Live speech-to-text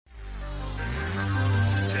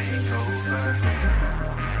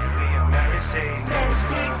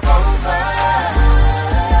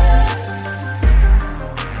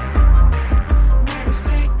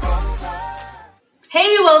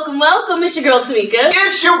welcome. It's your girl, Tameka.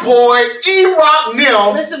 It's your boy, E-Rock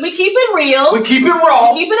Nim. Listen, we keep it real. We keep it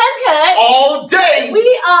raw. We keep it uncut. All day.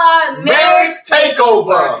 We are Marriage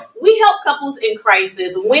Takeover. We help couples in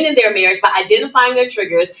crisis win in their marriage by identifying their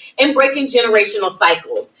triggers and breaking generational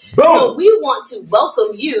cycles. Boom. So we want to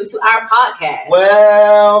welcome you to our podcast.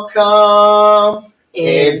 Welcome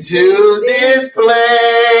into this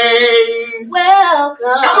place.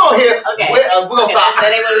 Welcome. Come on here. Okay. We're gonna stop.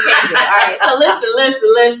 That ain't what we came to. All right. So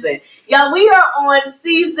listen. Y'all, we are on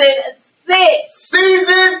season 6.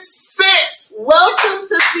 Season 6. Welcome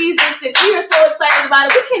to season 6. We are so excited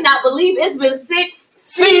about it. We cannot believe it's been 6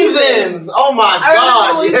 seasons. Oh my I remember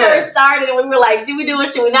God. when we first started and we were like, should we do it?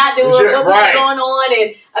 Should we not do it? Sure, What was right. going on?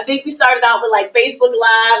 And I think we started out with like Facebook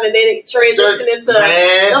Live and then it transitioned into the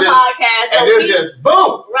podcast. And it was just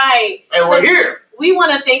boom. Right. And we're here. We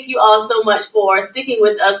want to thank you all so much for sticking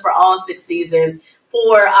with us for all 6 seasons,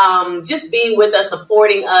 for just being with us,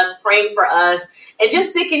 supporting us, praying for us, and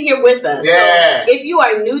just sticking here with us. Yeah. So if you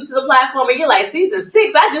are new to the platform and you're like, season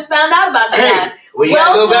 6, I just found out about you guys. We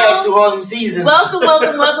gotta go back to all them seasons.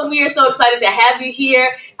 Welcome. We are so excited to have you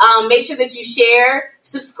here. Make sure that you share,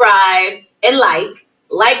 subscribe, and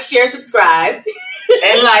like, share, subscribe.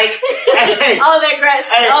 And like, hey, all that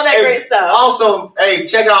great stuff. Also,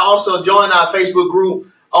 check out. Also, join our Facebook group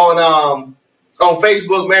on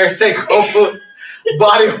Facebook, Marriage Takeover,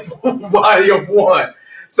 Body of One.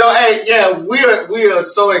 So, we are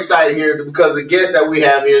so excited here because the guest that we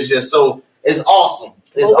have here is just it's awesome.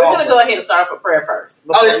 We're going to go ahead and start off with prayer first.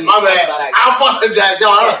 My bad. I apologize,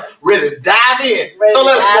 y'all. I'm ready to dive in.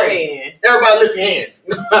 Let's pray. Everybody lift your hands.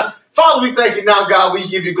 Father, we thank you now, God. We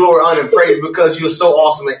give you glory, honor, and praise because you're so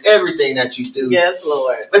awesome in everything that you do. Yes,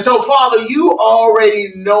 Lord. And so, Father, you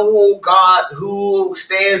already know, oh God, who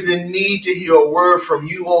stands in need to hear a word from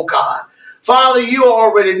you, oh God. Father, you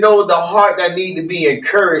already know the heart that needs to be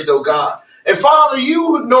encouraged, oh God. And Father,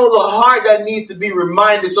 you know the heart that needs to be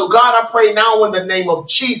reminded. So, God, I pray now in the name of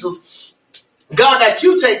Jesus, God, that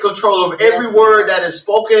you take control of every word that is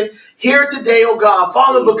spoken here today, oh God.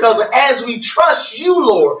 Father, because as we trust you,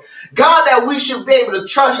 Lord, God, that we should be able to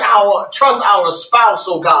trust our spouse,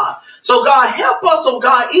 oh God. So, God, help us, oh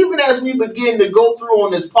God, even as we begin to go through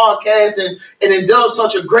on this podcast and indulge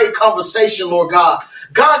such a great conversation, Lord God.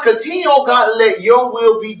 God, continue, oh God, to let your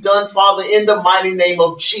will be done, Father, in the mighty name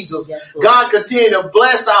of Jesus. Yes, God, continue to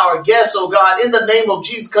bless our guests, oh God, in the name of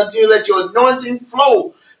Jesus. Continue to let your anointing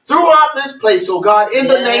flow throughout this place, oh God, in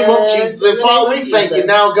the name of Jesus. And Father, we thank you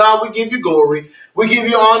now, God. We give you glory. We give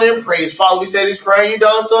you honor and praise. Father, we say this prayer in your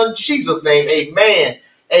darling son, in Jesus' name. Amen.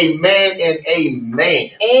 Amen and amen.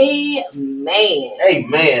 Amen.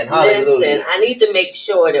 Amen. Hallelujah. Listen, I need to make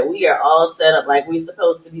sure that we are all set up like we're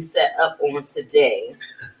supposed to be set up on today.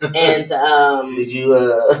 And did you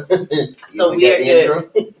so we are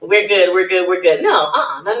good. We're good. No,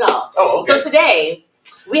 not at all. Oh, okay. So today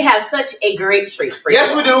we have such a great treat for you.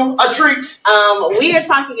 Yes, we do. A treat. We are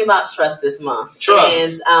talking about trust this month.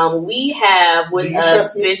 Trust. And we have with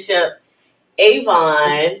us Bishop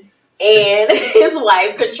Avon and his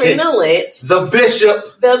wife, Katrina Lynch. The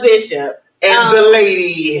bishop. And the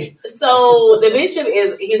lady. So the bishop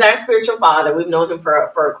he's our spiritual father. We've known him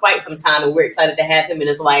for quite some time, and we're excited to have him and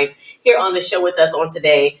his wife here on the show with us on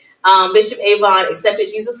today. Bishop Avon accepted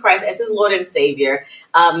Jesus Christ as his Lord and Savior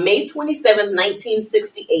May 27th,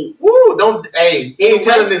 1968. Woo! He ain't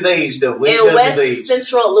telling his age, though. In West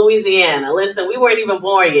Central Louisiana. Listen, we weren't even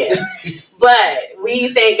born yet. But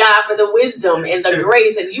we thank God for the wisdom and the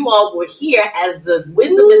grace, and you all were here as the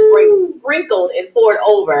wisdom is sprinkled and poured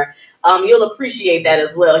over. You'll appreciate that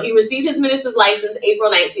as well. He received his minister's license April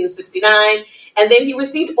 1969, and then he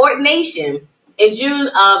received ordination in June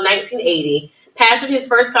of 1980, pastored his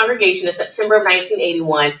first congregation in September of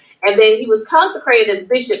 1981, and then he was consecrated as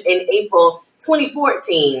bishop in April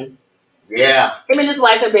 2014. Yeah. Him and his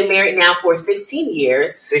wife have been married now for 16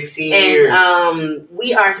 years. 16 years. And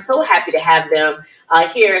we are so happy to have them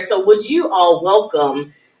here. So would you all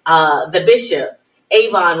welcome the Bishop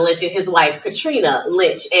Avon Lynch and his wife, Katrina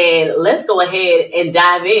Lynch. And let's go ahead and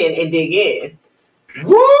dive in and dig in.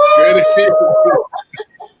 Woo!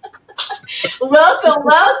 Welcome.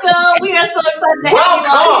 We are so excited to have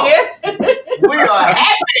you all here. We are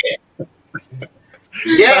happy.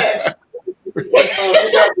 Yes.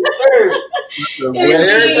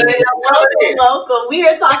 Welcome. We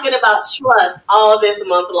are talking about trust all this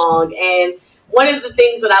month long. And one of the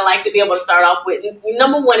things that I like to be able to start off with,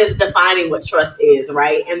 number one, is defining what trust is,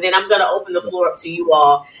 right? And then I'm going to open the floor up to you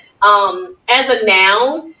all. As a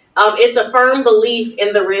noun, it's a firm belief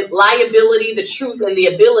in the reliability, the truth, and the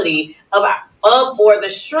ability of or the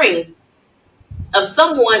strength of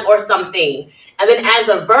someone or something. And then as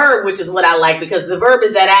a verb, which is what I like, because the verb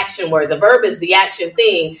is that action word. The verb is the action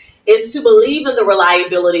thing, is to believe in the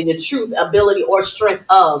reliability, the truth, ability, or strength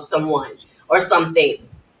of someone or something.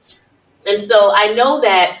 And so I know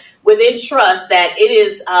that within trust that it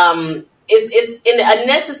is a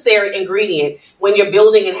necessary ingredient when you're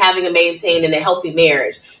building and having a maintained and a healthy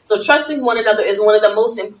marriage. So trusting one another is one of the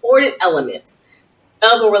most important elements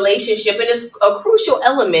of a relationship, and it's a crucial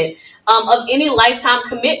element of any lifetime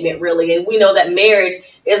commitment, really. And we know that marriage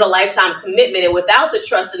is a lifetime commitment, and without the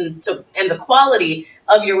trust and the quality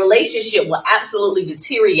of your relationship will absolutely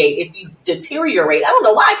deteriorate. If you deteriorate, I don't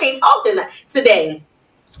know why I can't talk today.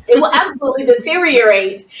 It will absolutely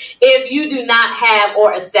deteriorate if you do not have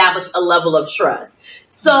or establish a level of trust.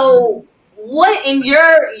 So what, in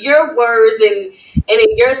your words and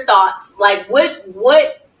in your thoughts, like what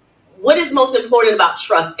is most important about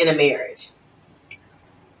trust in a marriage?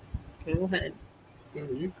 Go ahead.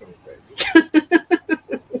 You go, baby.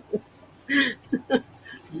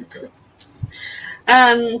 You go.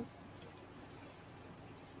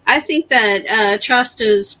 I think that trust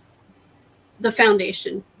is the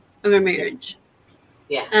foundation of a marriage.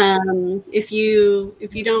 Yeah. If you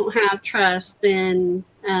don't have trust, then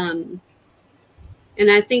and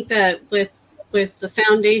I think that with the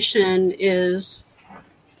foundation is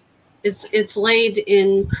it's laid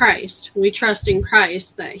in Christ. We trust in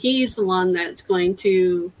Christ that He's the one that's going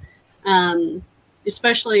to,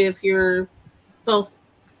 especially if you're both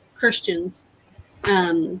Christians.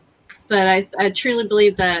 But I truly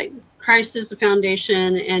believe that Christ is the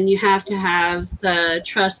foundation, and you have to have the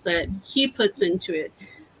trust that He puts into it.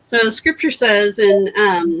 So the scripture says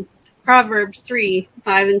in Proverbs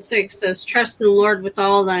 3:5-6 says, "Trust in the Lord with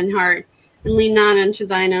all thine heart, and lean not unto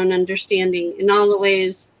thine own understanding. In all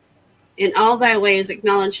thy ways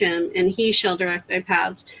acknowledge Him, and He shall direct thy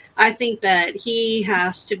paths." I think that He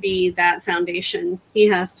has to be that foundation. He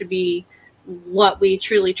has to be what we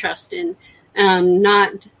truly trust in,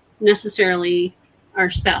 not necessarily our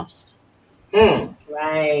spouse.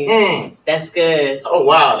 Right. That's good. Oh,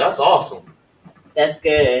 wow. That's awesome. That's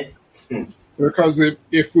good. Because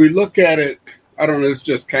if we look at it, I don't know, this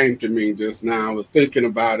just came to me just now. I was thinking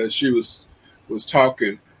about it. She was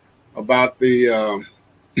talking about the,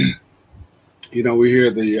 we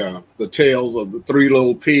hear the tales of the three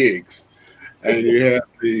little pigs. And you have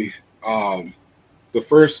the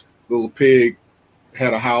first little pig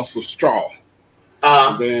had a house of straw.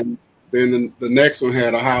 Then the next one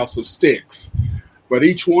had a house of sticks. But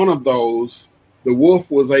each one of those, the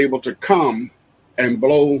wolf was able to come and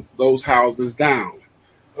blow those houses down.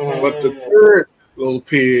 But the third little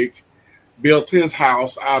pig built his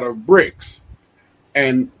house out of bricks.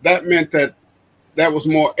 And that meant that was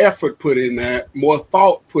more effort put in that, more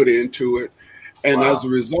thought put into it. And as a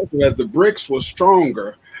result of that, the bricks were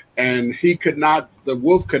stronger, and the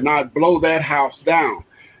wolf could not blow that house down.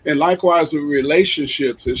 And likewise with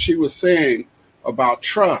relationships, as she was saying about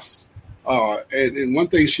trust. And one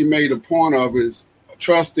thing she made a point of is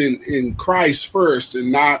trust in Christ first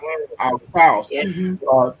and not our spouse. Yeah.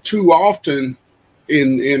 Too often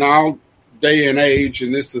in our day and age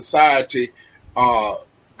in this society,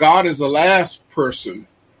 God is the last person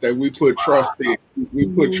that we put trust in. We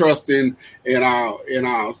put trust in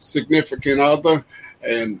our significant other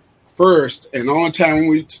and first, and the only time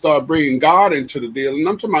we start bringing God into the deal, and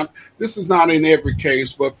I'm talking about, this is not in every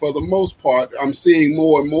case, but for the most part, I'm seeing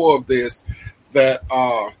more and more of this, that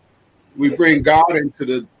we bring God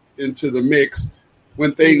into the mix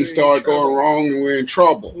when things start going wrong and we're in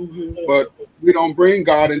trouble. But we don't bring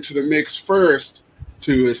God into the mix first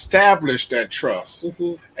to establish that trust.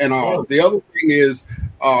 And the other thing is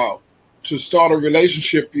to start a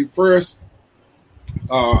relationship, you first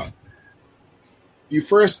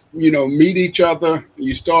meet each other.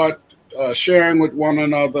 You start sharing with one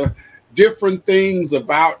another different things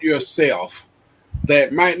about yourself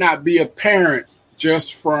that might not be apparent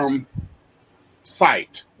just from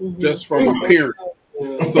sight, just from appearance.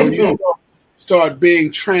 So you start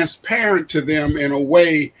being transparent to them in a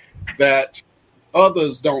way that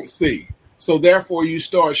others don't see. So therefore, you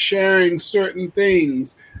start sharing certain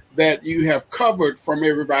things that you have covered from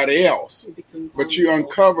everybody else, but you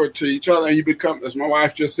uncover to each other, and you become, as my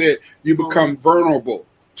wife just said, you become vulnerable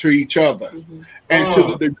to each other. And to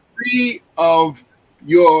the degree of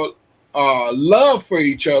your love for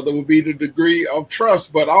each other will be the degree of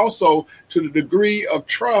trust, but also to the degree of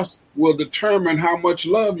trust will determine how much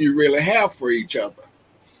love you really have for each other.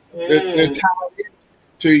 They're tied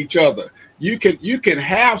to each other. You can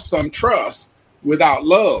have some trust without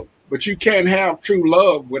love, but you can't have true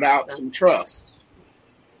love without some trust.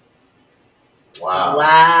 Wow.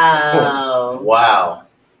 Wow. Wow.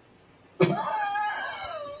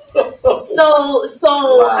 So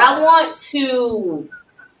Wow. I want to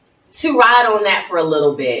ride on that for a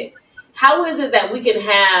little bit. How is it that we can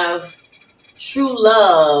have true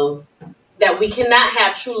love, that we cannot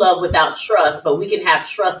have true love without trust, but we can have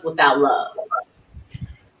trust without love?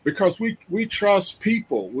 Because we trust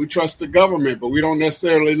people. We trust the government, but we don't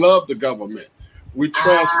necessarily love the government. We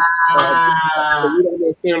trust, but we don't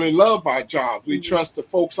necessarily love our jobs. We trust the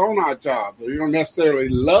folks on our jobs, but we don't necessarily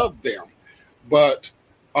love them. But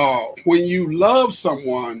when you love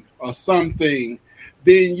someone or something,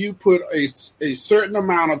 then you put a certain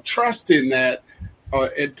amount of trust in that,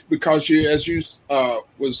 because as you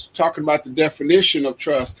was talking about the definition of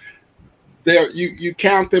trust, there you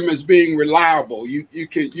count them as being reliable. You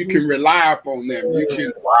can rely upon them. You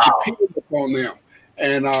can depend upon them,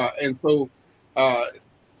 and so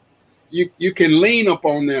you can lean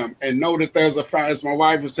upon them and know that there's as my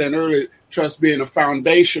wife was saying earlier, trust being a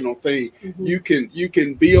foundational thing. Mm-hmm. You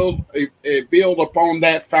can build upon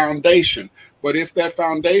that foundation. But if that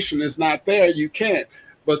foundation is not there, you can't.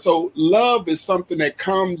 But so love is something that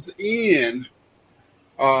comes in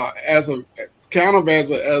as a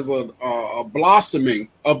blossoming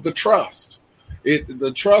of the trust.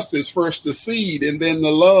 The trust is first the seed, and then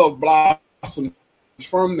the love blossoms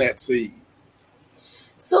from that seed.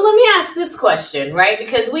 So let me ask this question, right?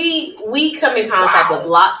 Because we come in contact with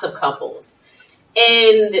lots of couples,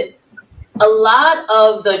 and a lot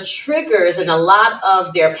of the triggers and a lot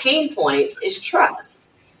of their pain points is trust.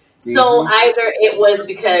 So either it was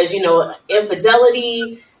because,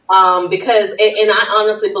 infidelity, because, and I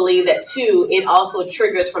honestly believe that too, it also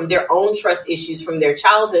triggers from their own trust issues from their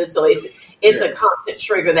childhood. So it's a constant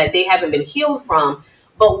trigger that they haven't been healed from.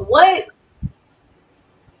 But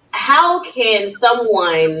how can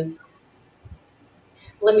someone,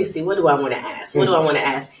 let me see, what do I want to ask?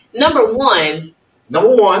 Number one,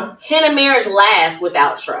 can a marriage last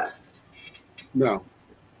without trust? No.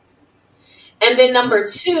 And then number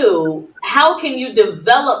two, how can you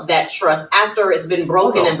develop that trust after it's been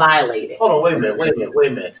broken and violated? Hold on, wait a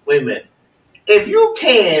minute. If you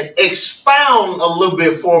can expound a little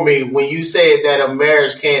bit for me when you said that a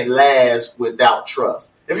marriage can't last without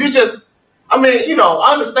trust. If you just, I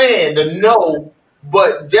understand the no,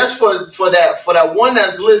 but just for that one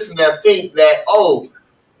that's listening that think that,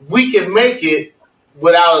 we can make it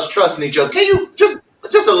without us trusting each other. Can you just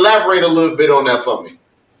elaborate a little bit on that for me?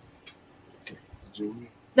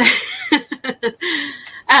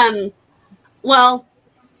 Well,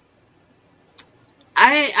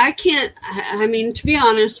 I can't, to be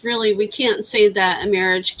honest, really, we can't say that a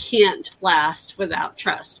marriage can't last without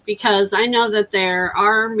trust, because I know that there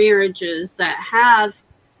are marriages that have,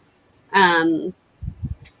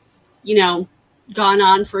 gone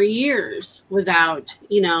on for years without,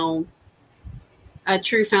 a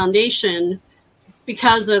true foundation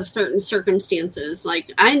because of certain circumstances.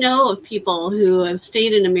 Like, I know of people who have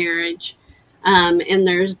stayed in a marriage, and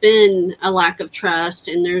there's been a lack of trust,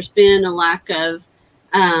 and there's been a lack of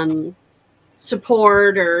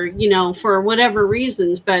support, or for whatever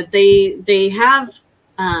reasons, but they have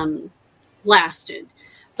lasted,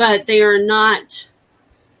 but they are not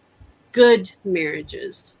good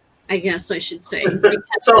marriages, I guess I should say.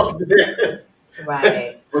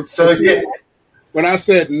 Right. So yeah. When I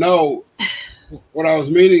said no, what I was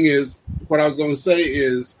going to say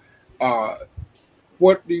is,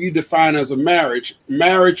 what do you define as a marriage?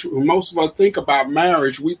 Marriage, most of us think about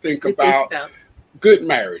marriage, we think about good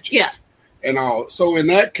marriages. Yeah. And all. So in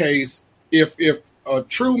that case, if a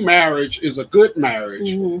true marriage is a good marriage,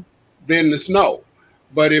 then it's no.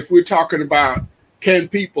 But if we're talking about, can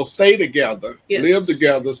people stay together, live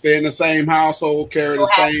together, stay in the same household, carry the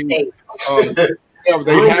same, they have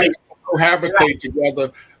to cohabitate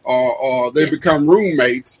together, or they become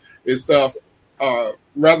roommates and stuff,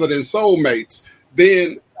 rather than soulmates,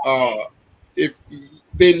 then it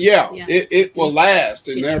will last.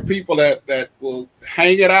 And there are people that will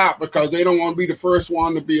hang it out because they don't want to be the first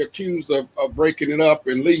one to be accused of breaking it up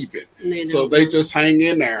and leaving. So they just hang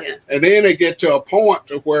in there. Yeah. And then they get to a point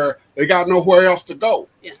to where they got nowhere else to go.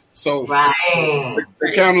 Yeah. So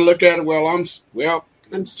they kind of look at it,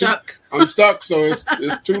 I'm stuck. I'm stuck, so it's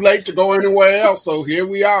too late to go anywhere else. So here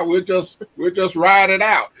we are. We'll just ride it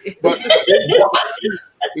out. But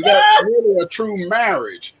is that really a true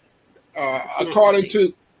marriage? According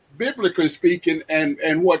to biblically speaking,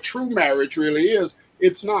 and what true marriage really is,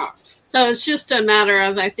 it's not. So it's just a matter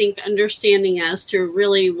of, I think, understanding as to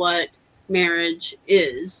really what marriage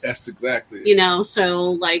is. That's exactly it. You know,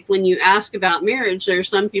 so like when you ask about marriage, there's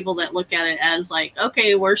some people that look at it as like,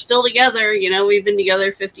 okay, we're still together, you know, we've been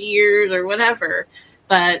together 50 years or whatever.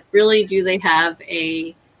 But really, do they have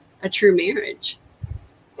a true marriage?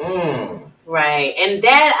 Right. And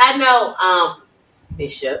Dad, I know,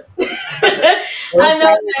 Bishop. I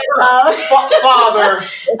know that, Father.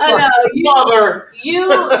 I know Mother.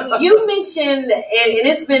 you mentioned, and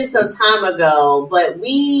it's been some time ago, but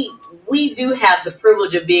we do have the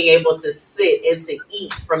privilege of being able to sit and to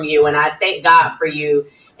eat from you, and I thank God for you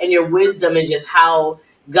and your wisdom and just how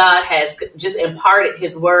God has just imparted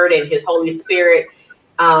His Word and His Holy Spirit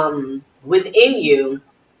within you.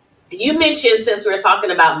 You mentioned, since we're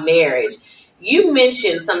talking about marriage, you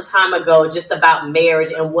mentioned some time ago just about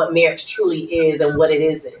marriage and what marriage truly is and what it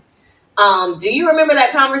isn't. Do you remember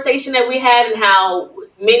that conversation that we had, and how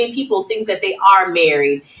many people think that they are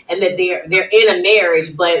married and that they're in a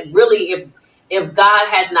marriage, but really if God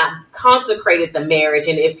has not consecrated the marriage,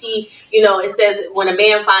 and if He, you know, it says when a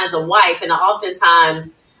man finds a wife, and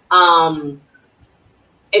oftentimes,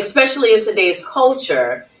 especially in today's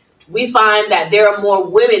culture, we find that there are more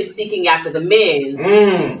women seeking after the men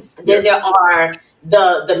than there are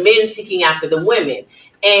the men seeking after the women.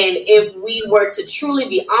 And if we were to truly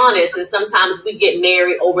be honest, and sometimes we get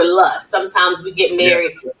married over lust, sometimes we get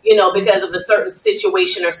married, you know, because of a certain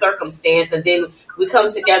situation or circumstance, and then we come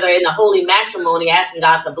together in a holy matrimony asking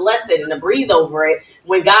God to bless it and to breathe over it.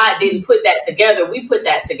 When God didn't put that together, we put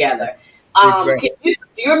that together. Do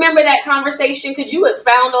you remember that conversation? Could you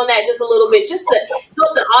expound on that just a little bit, just to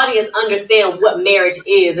help the audience understand what marriage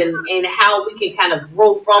is and how we can kind of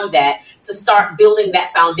grow from that to start building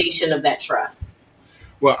that foundation of that trust?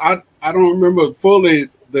 Well, I don't remember fully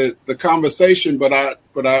the conversation, but I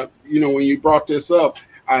you know, when you brought this up,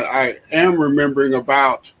 I am remembering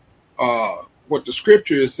about what the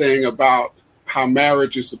scripture is saying about how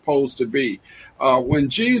marriage is supposed to be. When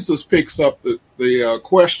Jesus picks up the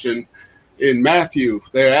question in Matthew,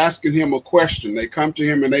 they're asking him a question. They come to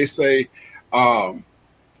him and they say,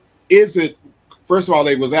 is it, first of all,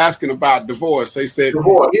 they was asking about divorce. They said,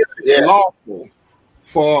 Divorce. Is it lawful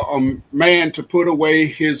for a man to put away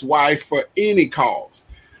his wife for any cause?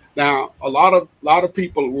 Now, a lot of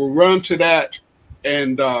people will run to that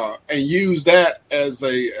and use that as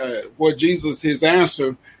what Jesus, his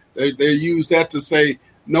answer, they use that to say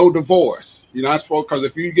no divorce. You're not supposed, because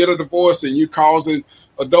if you get a divorce and you're causing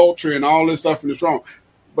adultery and all this stuff, and it's wrong.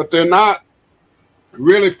 But they're not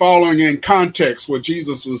really following in context what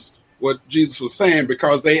Jesus was saying,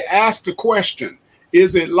 because they asked the question,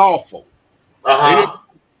 is it lawful?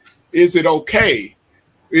 Is it okay?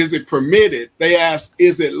 Is it permitted? They asked,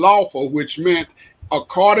 is it lawful? Which meant,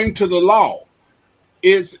 according to the law,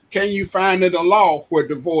 can you find in the law where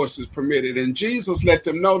divorce is permitted? And Jesus let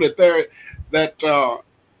them know that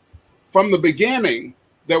from the beginning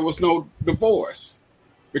there was no divorce,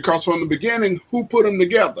 because from the beginning, who put them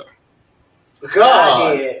together?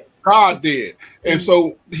 God did. And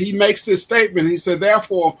so he makes this statement. He said,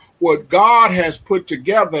 therefore, what God has put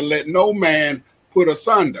together, let no man put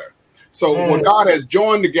asunder. So what God has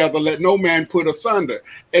joined together, let no man put asunder.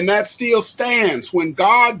 And that still stands. When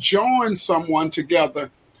God joins someone together,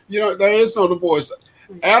 you know, there is no divorce.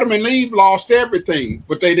 Adam and Eve lost everything,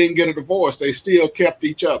 but they didn't get a divorce. They still kept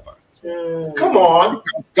each other. Come on.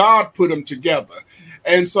 Because God put them together.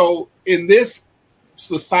 And so in this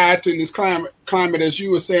society, in this climate, as you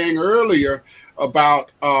were saying earlier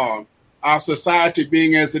about our society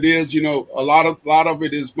being as it is, you know, a lot of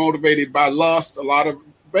it is motivated by lust, a lot of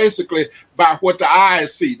basically by what the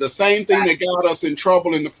eyes see. The same thing that got us in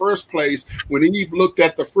trouble in the first place when Eve looked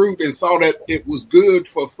at the fruit and saw that it was good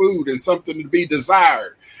for food and something to be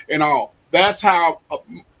desired and all. That's how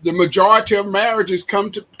the majority of marriages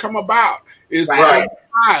come about. Is from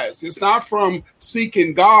eyes. It's not from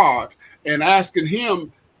seeking God and asking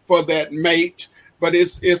Him for that mate, but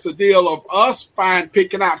it's a deal of us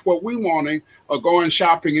picking out what we wanting or going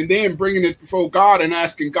shopping and then bringing it before God and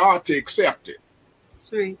asking God to accept it.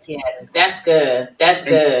 Right. Yeah, that's good. That's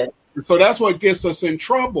good. So that's what gets us in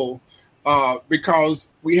trouble, because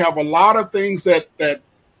we have a lot of things that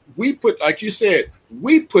we put, like you said,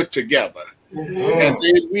 we put together, and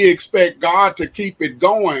then we expect God to keep it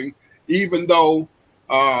going. Even though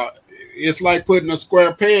it's like putting a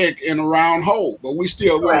square peg in a round hole, but we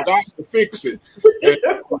still want God to fix it and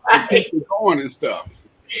keep it going and stuff.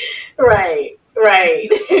 Right.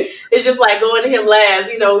 It's just like going to Him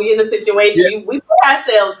last. You know, you're in a situation, we put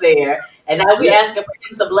ourselves there, and now we asking for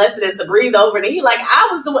Him to bless it and to breathe over it. And He like, I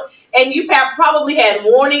was the one, and you probably had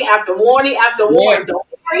warning after warning after warning. Don't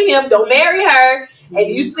marry him. Don't marry her.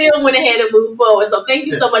 and you still went ahead and moved forward. So thank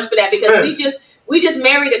you so much for that, because we just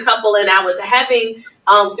married a couple, and I was having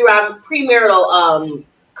through our premarital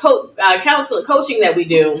coaching that we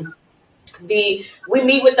do. We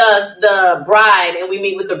meet with the bride, and we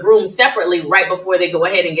meet with the groom separately right before they go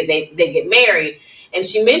ahead and they get married. And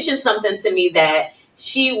she mentioned something to me that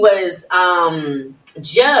she was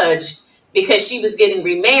judged because she was getting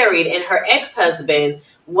remarried and her ex-husband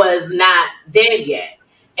was not dead yet.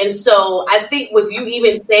 And so I think with you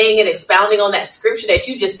even saying and expounding on that scripture, that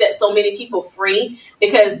you just set so many people free,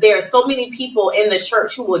 because there are so many people in the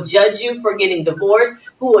church who will judge you for getting divorced,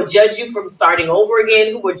 who will judge you from starting over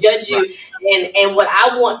again, who will judge you. And what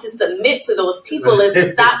I want to submit to those people is to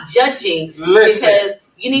stop judging. Because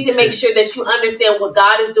you need to make sure that you understand what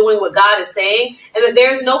God is doing, what God is saying, and that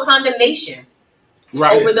there's no condemnation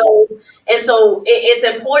over those. And so it's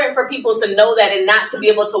important for people to know that, and not to be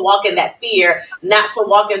able to walk in that fear, not to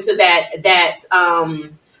walk into that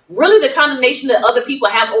really the condemnation that other people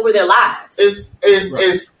have over their lives. It's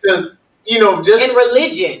because, just in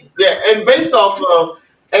religion. Yeah, and based off of,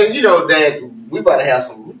 and that we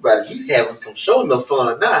having some show enough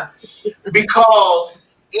fun now, because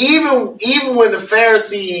even when the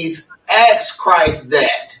Pharisees asked Christ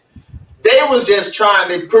that, they was just trying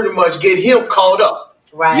to pretty much get him caught up.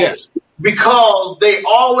 Right. Yes. Because they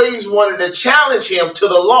always wanted to challenge him to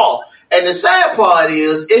the law. And the sad part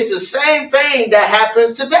is, it's the same thing that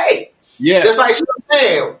happens today. Yes. Just like she was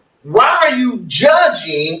saying, why are you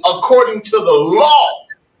judging according to the law?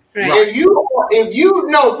 Right.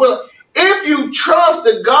 If you trust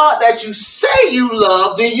the God that you say you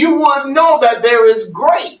love, then you would know that there is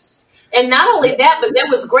grace. And not only that, but there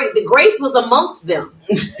was the grace was amongst them.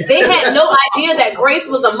 They had no idea that grace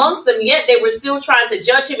was amongst them, yet they were still trying to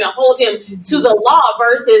judge him and hold him to the law,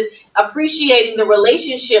 versus appreciating the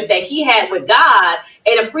relationship that he had with God,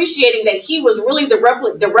 and appreciating that he was really the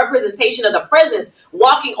representation of the presence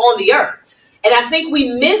walking on the earth. And I think we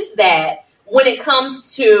miss that when it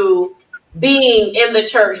comes to being in the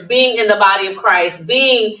church, being in the body of Christ,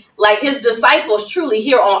 being like his disciples truly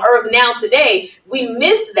here on earth now today. We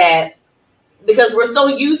miss that because we're so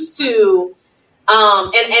used to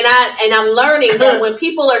and I'm learning that when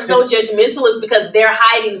people are so judgmental, it's because they're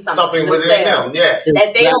hiding something within them,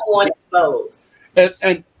 that they don't want to expose.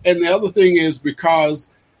 And the other thing is, because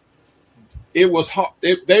it was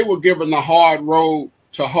they were given the hard road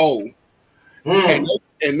to hoe, and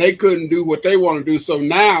they couldn't do what they want to do. So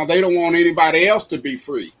now they don't want anybody else to be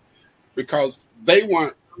free, because they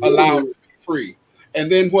weren't allowed to be free.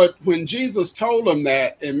 And then when Jesus told them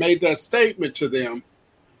that and made that statement to them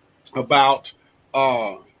about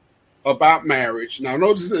marriage. Now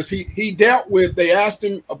notice this, he dealt with, they asked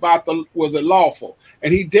him about was it lawful?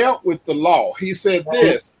 And he dealt with the law. He said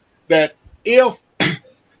this, that if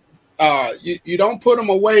you don't put them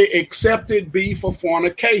away except it be for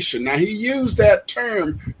fornication. Now he used that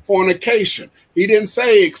term fornication. He didn't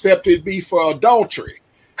say except it be for adultery.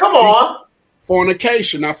 Come on.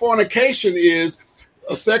 Fornication. Now fornication is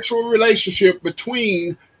a sexual relationship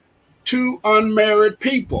between two unmarried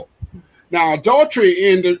people. Now, adultery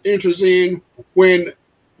enters in when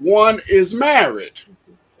one is married.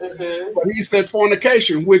 Mm-hmm. But he said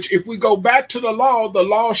fornication, which if we go back to the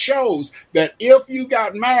law shows that if you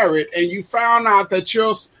got married and you found out that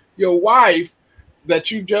your wife that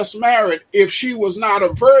you just married, if she was not a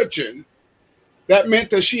virgin, that meant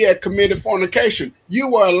that she had committed fornication. You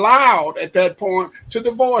were allowed at that point to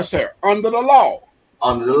divorce her under the law.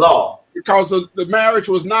 Under the law. Because the marriage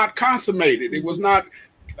was not consummated. It was not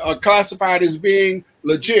classified as being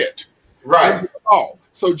legit. Right. Under the law.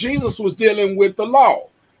 So Jesus was dealing with the law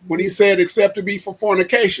when he said except to be for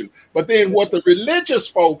fornication. But then what the religious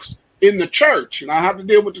folks in the church, and I have to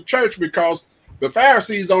deal with the church because the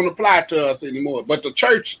Pharisees don't apply to us anymore, but the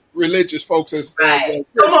church religious folks is right.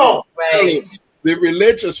 Come on. Right. The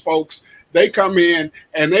religious folks, they come in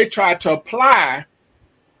and they try to apply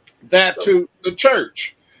that to the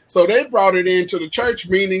church. So they brought it into the church,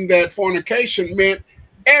 meaning that fornication meant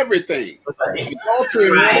everything.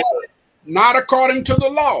 Adultery, right. Not according to the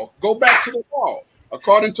law. Go back to the law.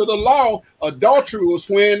 According to the law, adultery was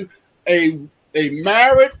when a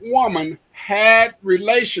married woman had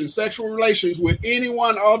sexual relations with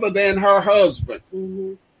anyone other than her husband.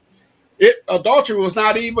 Mm-hmm. Adultery was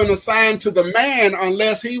not even assigned to the man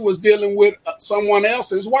unless he was dealing with someone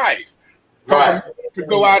else's wife. Right. To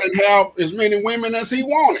go out and have as many women as he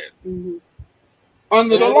wanted. Mm-hmm.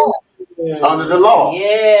 Under the law. Mm-hmm. Under the law.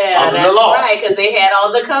 Yeah, under that's right, because they had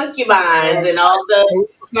all the concubines and all the...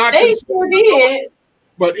 They sure did.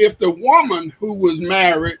 But if the woman who was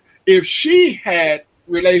married, if she had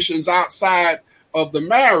relations outside of the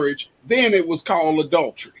marriage, then it was called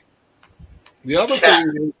adultery. The other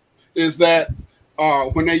thing is that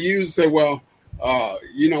when they say, well,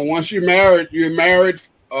 once you're married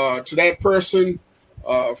to that person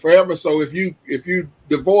forever. So if you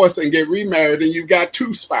divorce and get remarried, then you got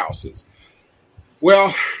two spouses.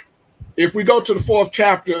 Well, if we go to the 4th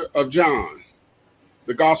chapter of John,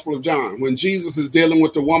 the Gospel of John, when Jesus is dealing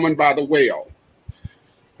with the woman by the well,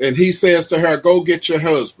 and he says to her, "Go get your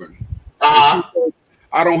husband." And she says,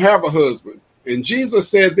 "I don't have a husband." And Jesus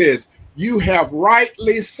said this, "You have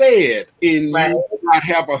rightly said you do not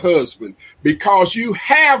have a husband, because you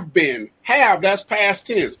have been, that's past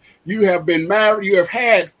tense. You have been married, you have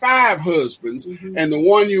had 5 husbands, and the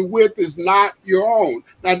one you're with is not your own."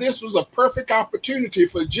 Now, this was a perfect opportunity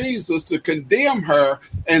for Jesus to condemn her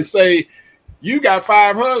and say, "You got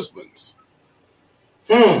 5 husbands."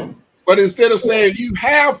 But instead of saying you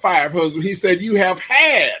have 5 husbands, he said you have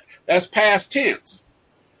had, that's past tense,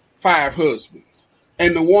 5 husbands.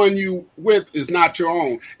 And the one you with is not your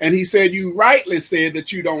own. And he said, you rightly said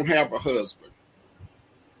that you don't have a husband.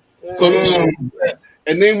 So,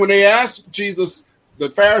 and then when they asked Jesus, the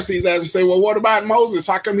Pharisees asked, say, well, what about Moses?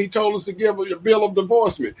 How come he told us to give a bill of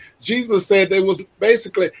divorcement? Jesus said it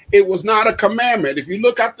was not a commandment. If you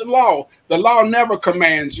look at the law never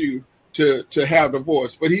commands you to have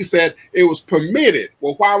divorce. But he said it was permitted.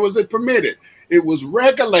 Well, why was it permitted? It was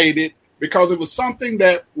regulated because it was something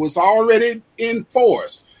that was already in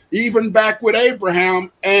force, even back with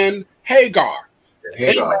Abraham and Hagar.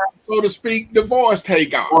 Abraham, so to speak, divorced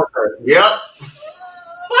Hagar. Yep.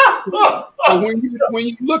 So when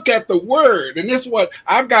you look at the word, and this is what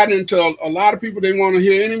I've gotten into, a lot of people didn't want to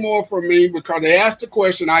hear any more from me because they asked the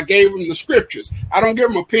question. I gave them the scriptures. I don't give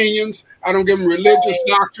them opinions. I don't give them religious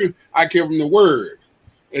doctrine. I give them the word.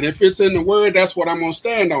 And if it's in the word, that's what I'm going to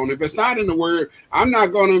stand on. If it's not in the word, I'm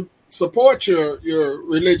not going to support your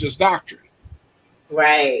religious doctrine.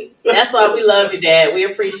 Right. That's why we love you, Dad. We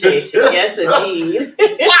appreciate you. Yes, indeed.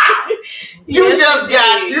 Wow. You just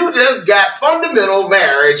got fundamental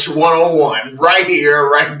marriage 101 right here,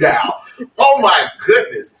 right now. Oh my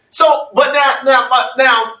goodness. So, but now,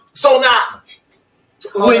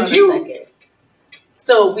 when you,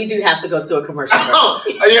 so we do have to go to a commercial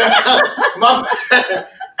break.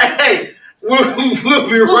 Hey, we'll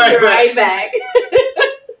be right back.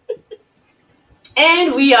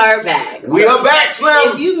 And we are back. We are back, Slim.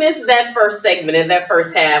 If you missed that first segment and that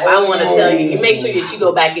first half, I want to tell you, make sure that you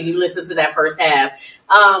go back and you listen to that first half.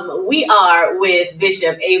 We are with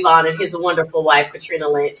Bishop Avon and his wonderful wife, Katrina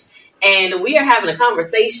Lynch, and we are having a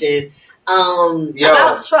conversation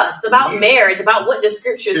about trust, about marriage, about what the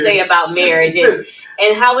scriptures say about marriage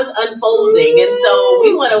and how it's unfolding. And so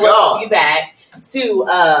we want to welcome you back to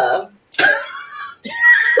the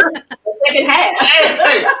second half.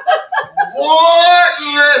 Hey, what?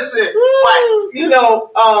 Listen,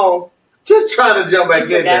 just trying to jump back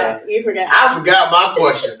in there. You forgot. I forgot my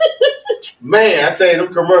question. Man, I tell you,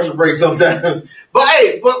 them commercial breaks sometimes.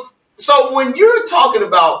 But so when you're talking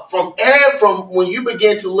about from when you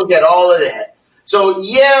begin to look at all of that, so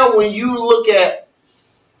when you look at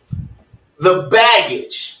the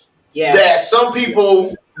baggage that some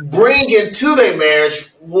people bring into their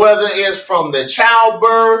marriage, whether it's from the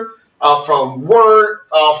childbirth, from work,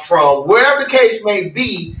 from wherever the case may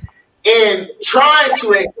be, in trying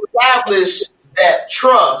to establish that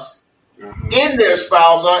trust in their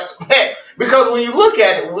spouse. Because when you look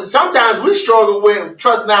at it, sometimes we struggle with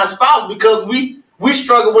trusting our spouse because we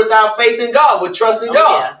struggle with our faith in God, with trusting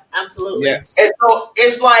God. Yeah, absolutely. Yes. And so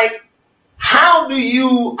it's like, how do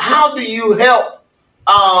you help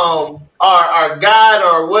our God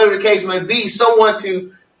or whatever the case may be, someone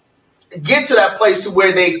to get to that place to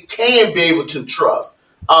where they can be able to trust,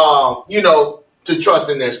 to trust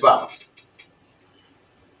in their spouse?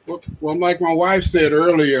 Well, like my wife said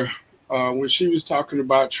earlier, when she was talking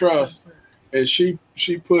about trust, and she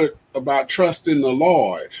put about trust in the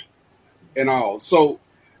Lord and all. So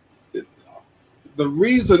the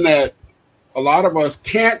reason that a lot of us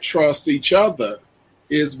can't trust each other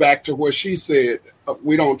is back to what she said.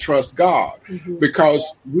 We don't trust God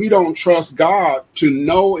because we don't trust God to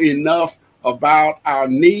know enough about our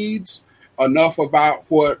needs, enough about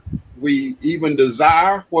what we even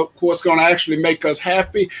desire, what's going to actually make us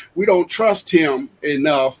happy. We don't trust him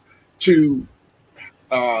enough to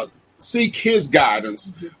seek his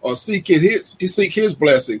guidance or seek his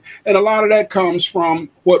blessing. And a lot of that comes from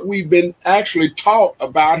what we've been actually taught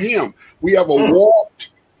about him. We have a warped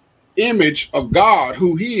image of God,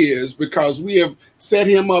 who he is, because we have set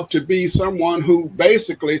him up to be someone who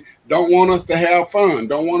basically don't want us to have fun,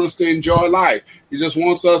 don't want us to enjoy life. He just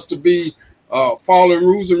wants us to be following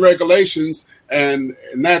rules and regulations and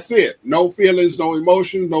that's it. No feelings, no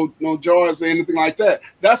emotions, no joys, or anything like that.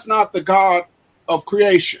 That's not the God of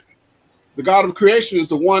creation. The God of creation is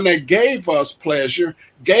the one that gave us pleasure,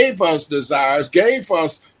 gave us desires, gave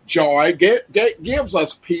us joy, gives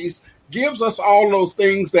us peace, gives us all those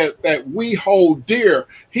things that we hold dear.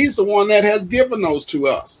 He's the one that has given those to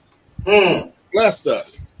us. Blessed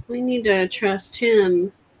us. We need to trust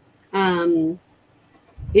him.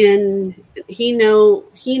 He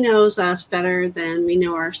knows us better than we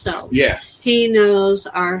know ourselves. Yes. He knows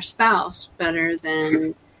our spouse better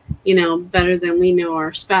than we know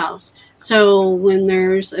our spouse. So when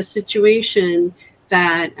there's a situation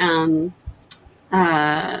that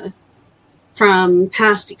from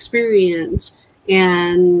past experience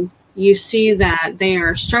and you see that they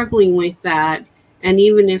are struggling with that, and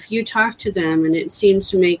even if you talk to them and it seems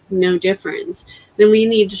to make no difference, then we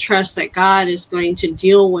need to trust that God is going to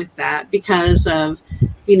deal with that because of,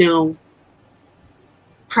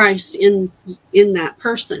 Christ in that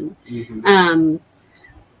person. Mm-hmm.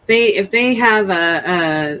 If they have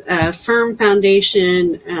a firm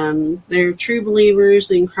foundation, they're true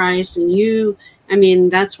believers in Christ,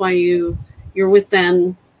 and that's why you're with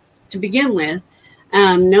them to begin with,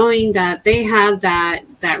 knowing that they have that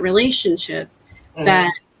relationship,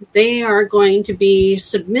 that they are going to be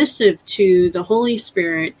submissive to the Holy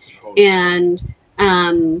Spirit, and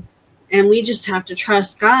we just have to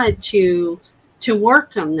trust God to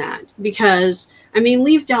work on that, because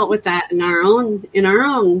we've dealt with that in our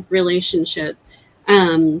own relationship.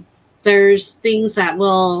 There's things that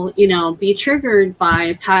will be triggered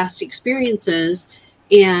by past experiences,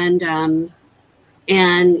 and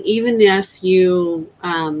even if you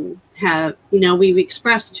have we've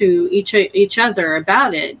expressed to each other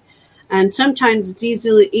about it, and sometimes it's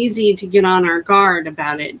easy to get on our guard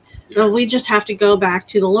about it. Yes. But we just have to go back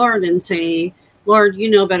to the Lord and say, Lord, you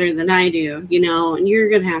know better than I do, and you're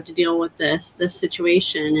going to have to deal with this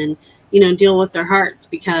situation and, deal with their hearts,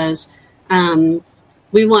 because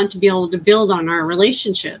we want to be able to build on our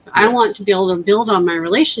relationship. Yes. I want to be able to build on my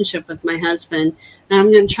relationship with my husband, and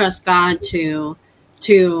I'm going to trust God to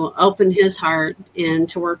open his heart and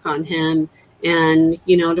to work on him, and,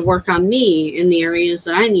 to work on me in the areas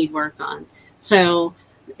that I need work on. So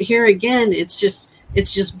here again, it's just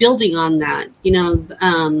building on that,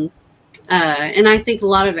 and I think a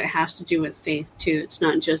lot of it has to do with faith too. It's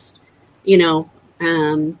not just, to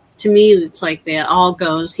me, it's like they all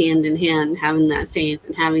goes hand in hand, having that faith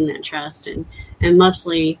and having that trust, and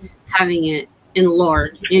mostly having it in the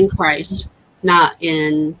Lord, in Christ, not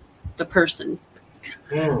in the person.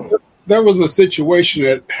 There was a situation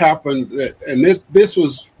that happened, and this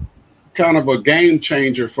was kind of a game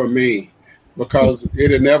changer for me, because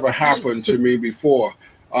it had never happened to me before.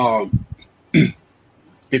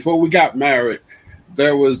 Before we got married,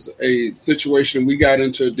 there was a situation. We got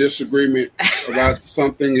into a disagreement about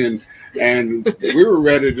something, and we were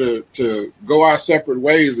ready to go our separate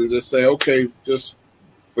ways and just say, okay, just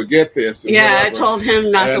forget this. Yeah, whatever. I told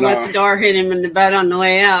him not to let the door hit him in the butt on the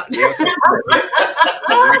way out. Yes,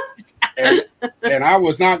 and I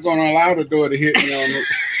was not going to allow the door to hit me on the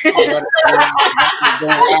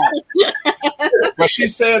But she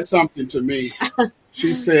said something to me.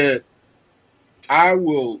 She said, I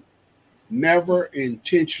will never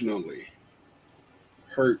intentionally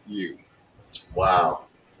hurt you. Wow.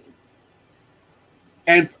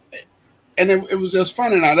 And it was just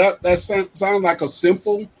funny. Now that sounds like a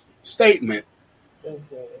simple statement,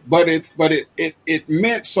 but it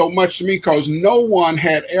meant so much to me, because no one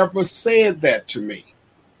had ever said that to me.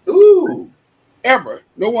 Ooh. Ever.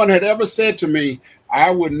 No one had ever said to me,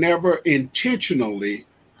 I would never intentionally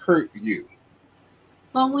hurt you.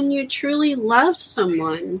 Well, when you truly love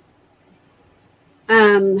someone,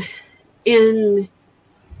 in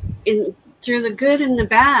through the good and the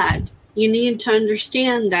bad, you need to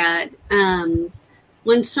understand that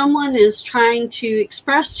when someone is trying to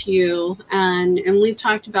express to you, and we've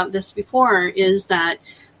talked about this before, is that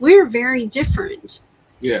we're very different.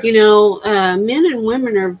 Yes. Men and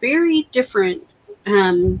women are very different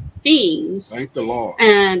beings. Thank the Lord.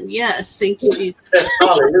 And yes, thank you.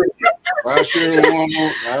 I sure don't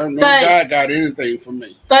know God got anything for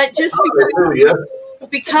me. But just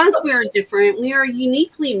because we're different, we are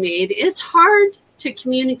uniquely made. It's hard to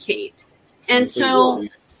communicate. And so,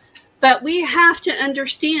 but we have to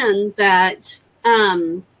understand that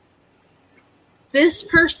this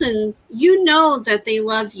person, that they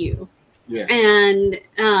love you. Yes. And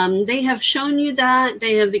they have shown you that.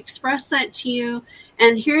 They have expressed that to you.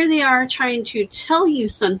 And here they are trying to tell you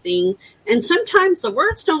something. And sometimes the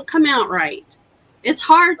words don't come out right. It's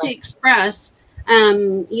hard to express,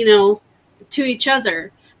 to each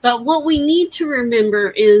other. But what we need to remember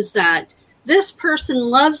is that this person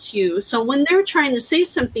loves you. So when they're trying to say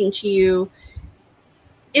something to you,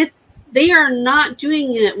 they are not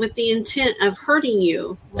doing it with the intent of hurting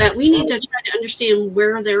you. That we need to try to understand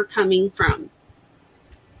where they're coming from.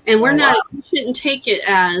 And we shouldn't take it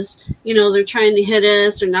as, they're trying to hit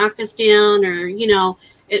us or knock us down or,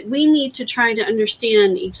 we need to try to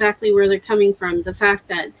understand exactly where they're coming from. The fact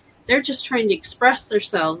that they're just trying to express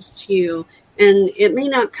themselves to you, and it may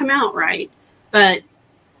not come out right, but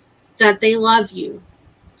that they love you.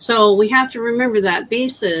 So we have to remember that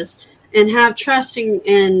basis and have trusting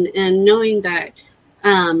and knowing that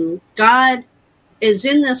God is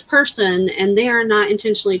in this person and they are not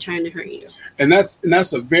intentionally trying to hurt you. And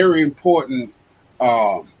that's a very important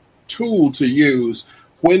tool to use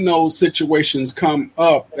when those situations come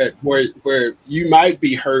up where you might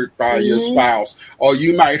be hurt by your spouse or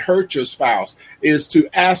you might hurt your spouse, is to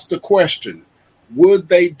ask the question, would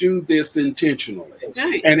they do this intentionally?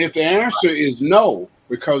 Okay. And if the answer is no,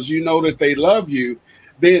 because you know that they love you,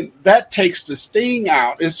 then that takes the sting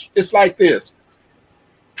out. It's like this.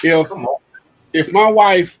 If my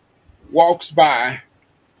wife walks by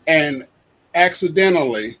and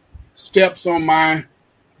accidentally steps on my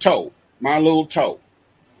toe, my little toe,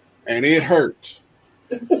 and it hurts.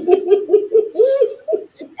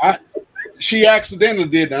 She accidentally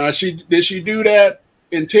did that. Did she do that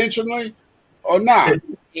intentionally or not?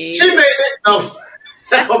 She made it. No.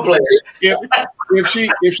 If she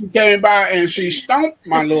came by and she stomped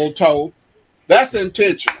my little toe, that's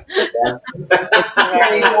intentional.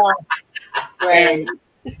 Right.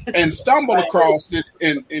 And stumbled across it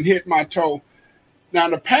and hit my toe. Now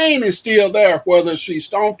the pain is still there, whether she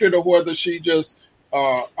stomped it or whether she just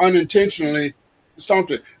unintentionally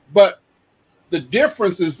stomped it. But the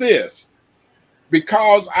difference is this: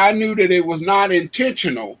 because I knew that it was not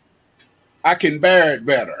intentional, I can bear it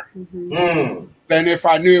better than if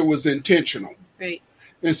I knew it was intentional. Right.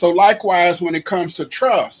 And so likewise, when it comes to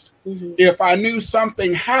trust, if I knew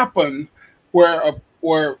something happened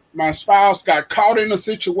where my spouse got caught in a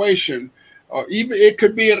situation, or even it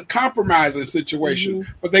could be a compromising situation,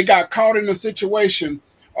 but they got caught in a situation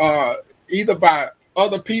either by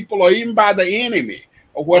other people or even by the enemy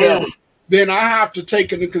or whatever, then I have to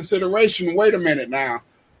take into consideration, wait a minute now,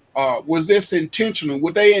 was this intentional?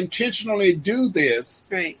 Would they intentionally do this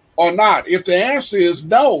or not? If the answer is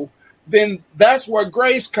no, then that's where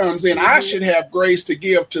grace comes in. I should have grace to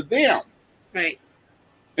give to them. Right.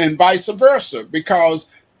 And vice versa, because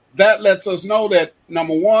that lets us know that,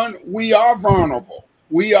 number one, we are vulnerable.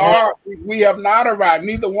 We have not arrived.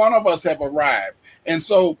 Neither one of us have arrived. And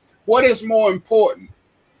so what is more important?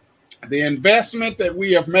 The investment that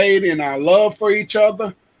we have made in our love for each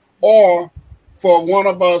other, or for one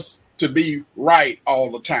of us to be right all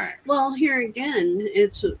the time? Well, here again,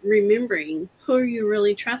 it's remembering who are you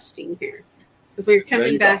really trusting here. If we're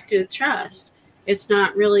coming back to trust, it's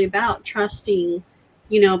not really about trusting,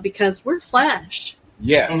 because we're flesh.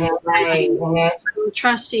 Yes. Right. So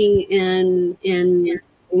trusting in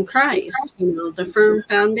Christ, the firm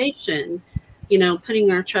foundation, putting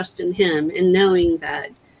our trust in Him and knowing that,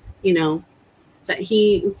 that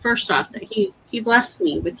He, first off, that He blessed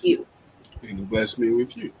me with you. And He blessed me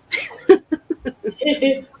with you.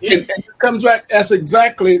 And it comes back, that's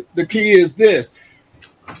exactly the key is this.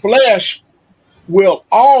 Flesh will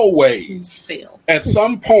always fail. At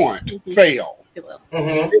some point fail. It will.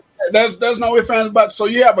 There's no ifs, ands, but so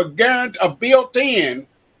you have a built-in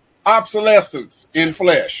obsolescence in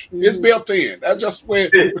flesh. It's built in. That's just where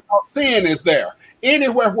sin is there.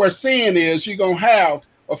 Anywhere where sin is, you're gonna have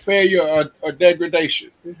a failure or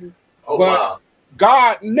degradation.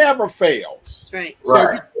 God never fails. That's right. So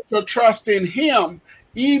if you put your trust in Him,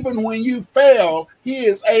 even when you fail, He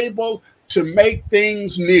is able to make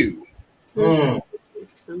things new.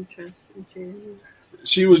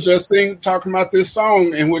 She was just talking about this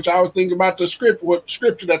song in which I was thinking about what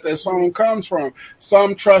scripture that song comes from.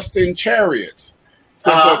 Some trust in chariots.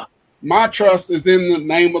 So my trust is in the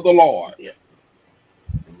name of the Lord. Yeah.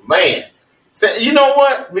 Man. So you know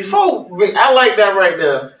what? I like that right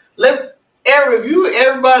there.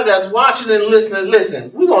 Everybody that's watching and listening,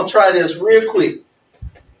 listen. We're gonna try this real quick.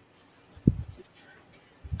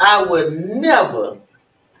 I would never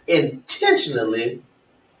intentionally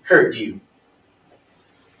hurt you.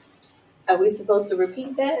 Are we supposed to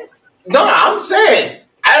repeat that? No, I'm saying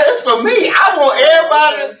it's for me. I want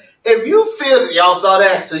everybody. If you feel y'all saw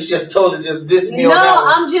that, so you just totally just diss me on that one.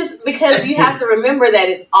 I'm just because you have to remember that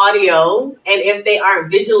it's audio, and if they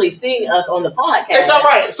aren't visually seeing us on the podcast, it's all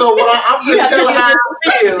right. So I'm going to tell how I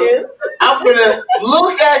feel. I'm going to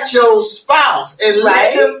look at your spouse and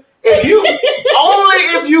let them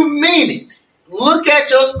If you mean it, look at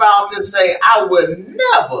your spouse and say, I would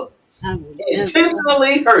never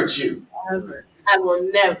intentionally hurt you. I will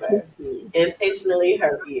never intentionally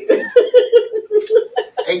hurt you.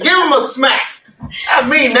 And give him a smack. I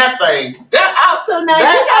mean that thing.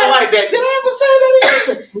 I like that. Did I ever say that?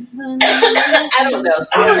 I don't know.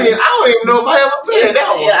 I don't even know if I ever said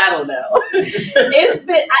that one. I don't know. It's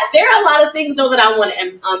been. There are a lot of things though that I want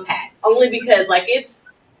to unpack. Only because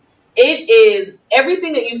it is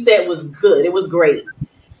everything that you said was good. It was great.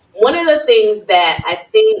 One of the things that I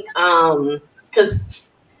think, because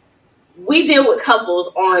we deal with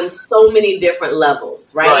couples on so many different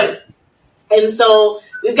levels, right? And so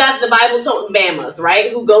we've got the Bible-toting Bamas,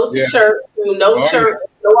 right? Who go to church, who know church,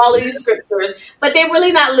 know all of these scriptures, but they're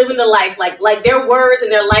really not living the life. Like their words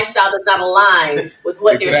and their lifestyle does not align with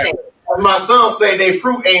what they're saying. My son say they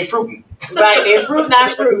fruit ain't fruiting. Right, they're fruit,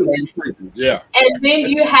 not fruit. Yeah. And then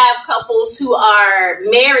you have couples who are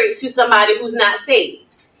married to somebody who's not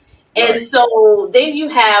saved. And so then you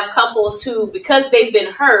have couples who, because they've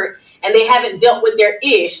been hurt and they haven't dealt with their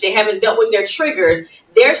they haven't dealt with their triggers,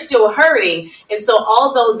 they're still hurting. And so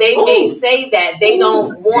although they may say that they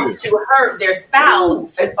don't want to hurt their spouse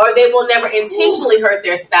or they will never intentionally hurt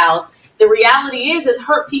their spouse, the reality is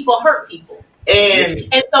hurt people hurt people.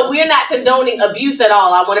 And so we're not condoning abuse at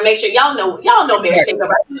all. I want to make sure y'all know marriage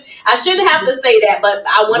takeover. I shouldn't have to say that, but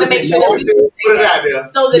I want to make sure that we put it out there.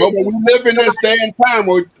 So that we live in this day and time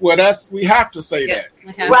where we have to say that.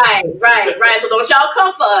 Right. So don't y'all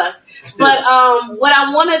come for us. But what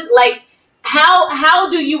I want is how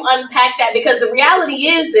do you unpack that? Because the reality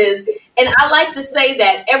is, and I like to say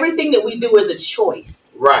that everything that we do is a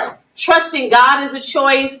choice. Right. Trusting God is a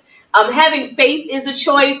choice. Having faith is a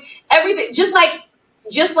choice. Everything, just like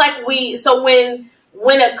we. So when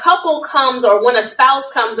a couple comes or when a spouse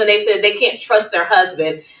comes and they said they can't trust their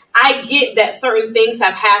husband, I get that certain things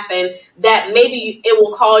have happened that maybe it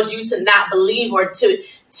will cause you to not believe or to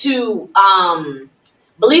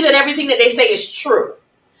believe that everything that they say is true.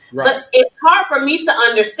 Right. But it's hard for me to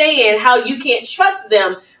understand how you can't trust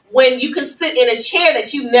them when you can sit in a chair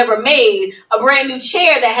that you've never made, a brand new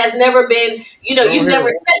chair that has never been, you've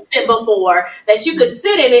never tested before, that you could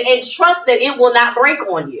sit in it and trust that it will not break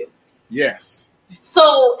on you. Yes.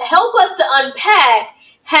 So help us to unpack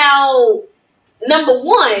how, number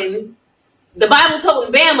one, the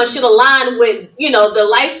Bible-toting Bama should align with, the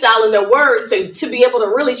lifestyle and their words to be able to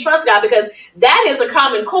really trust God, because that is a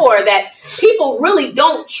common core that people really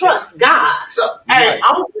don't trust God. So,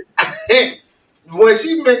 when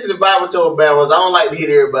she mentioned the Bible-toting Bama, I don't like to hit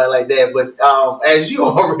everybody like that, but as you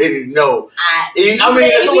already know,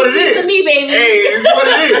 that's what it is. To me, baby. Hey, it's what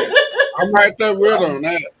it is. I'm right there with her on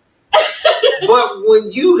that. But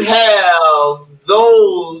when you have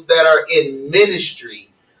those that are in ministry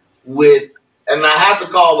with, and I have to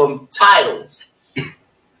call them titles,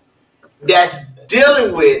 that's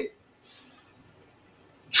dealing with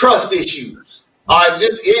trust issues or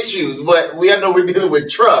just issues, but we know we're dealing with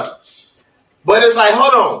trust. But it's like,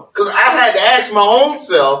 hold on, because I had to ask my own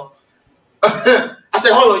self. I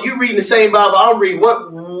said, hold on, you reading the same Bible I'm reading. What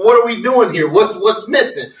are we doing here? What's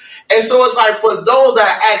missing? And so it's like for those that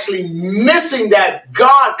are actually missing that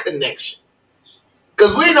God connection.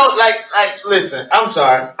 Because we know, listen, I'm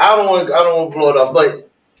sorry. I don't want to blow it up, but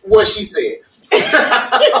what she said.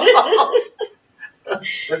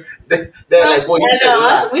 They're like, boy, you said a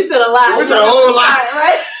lot. We said a lot. We said a whole lot.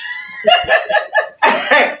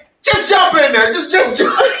 Right? Just jump in there. Just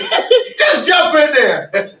jump in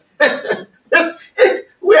there.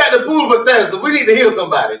 We at the pool of Bethesda. We need to heal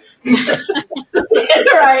somebody.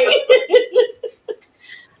 Right.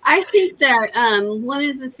 I think that one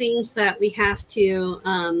of the things that we have to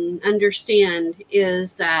understand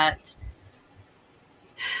is that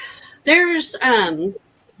there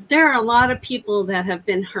are a lot of people that have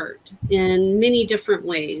been hurt in many different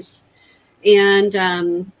ways,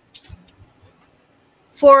 and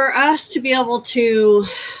for us to be able to,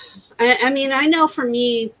 I know for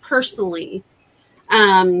me personally,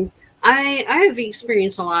 I have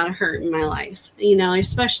experienced a lot of hurt in my life,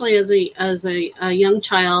 especially as a young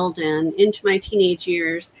child and into my teenage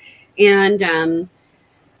years. And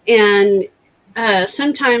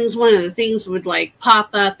sometimes one of the things would pop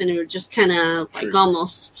up and it would just kind of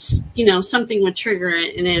almost, something would trigger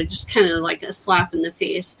it and it would just kind of like a slap in the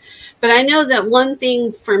face. But I know that one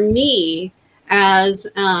thing for me as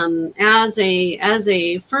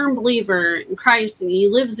a firm believer in Christ and He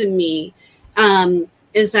lives in me,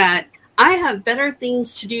 is that I have better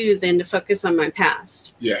things to do than to focus on my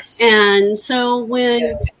past. Yes. And so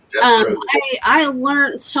when I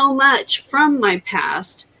learned so much from my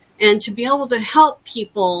past, and to be able to help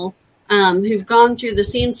people who've gone through the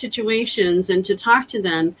same situations and to talk to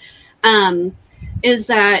them, is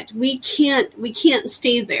that we can't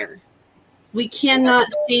stay there. We cannot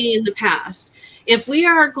stay in the past. If we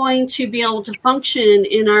are going to be able to function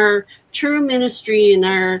in our true ministry and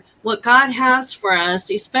our what God has for us,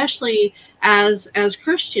 especially as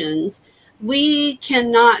Christians, we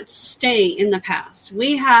cannot stay in the past.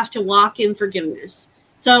 We have to walk in forgiveness.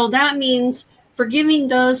 So that means forgiving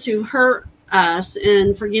those who hurt us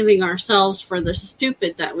and forgiving ourselves for the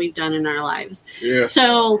stupid that we've done in our lives. Yeah.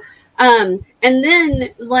 So, and then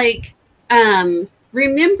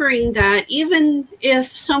remembering that even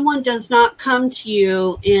if someone does not come to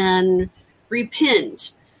you and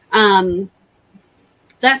repent,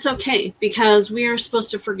 that's okay, because we are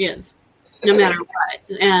supposed to forgive no matter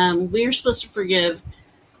what. We are supposed to forgive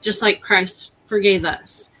just like Christ forgave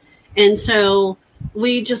us. And so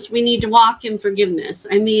we need to walk in forgiveness.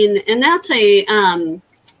 I mean, and that's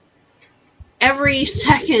every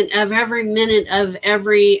second of every minute of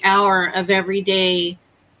every hour of every day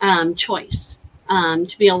choice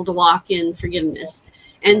to be able to walk in forgiveness.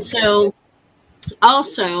 And so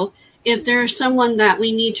also, if there's someone that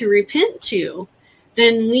we need to repent to,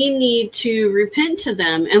 then we need to repent to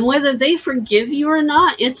them. And whether they forgive you or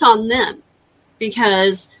not, it's on them,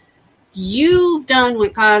 because you've done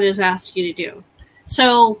what God has asked you to do.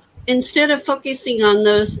 So instead of focusing on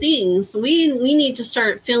those things, we need to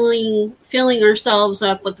start filling ourselves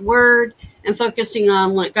up with word and focusing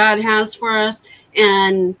on what God has for us,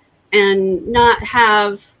 and not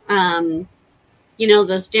have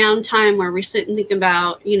this downtime where we sit and think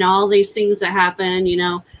about all these things that happen.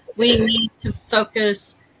 We need to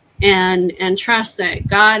focus and trust that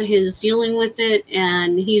God is dealing with it,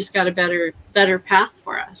 and He's got a better path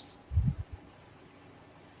for us.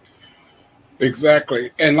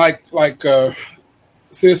 Exactly. And like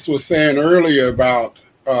Sis was saying earlier about,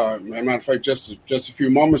 as a matter of fact, just a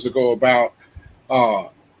few moments ago, about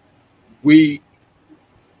we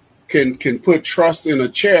can put trust in a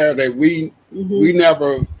chair that we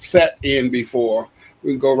never sat in before.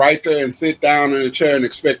 We can go right there and sit down in a chair and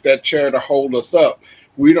expect that chair to hold us up.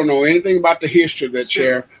 We don't know anything about the history of that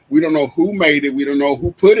chair. We don't know who made it. We don't know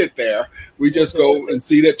who put it there. We just go and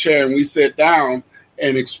see that chair and we sit down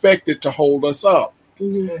and expect it to hold us up.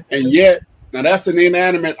 Mm-hmm. And yet, now that's an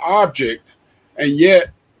inanimate object, and yet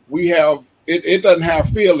we have, it doesn't have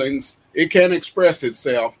feelings. It can't express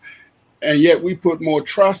itself. And yet we put more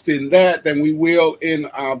trust in that than we will in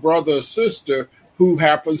our brother or sister who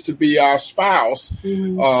happens to be our spouse.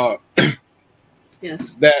 Mm-hmm.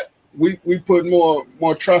 Yes. That we put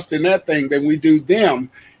more trust in that thing than we do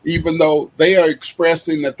them, even though they are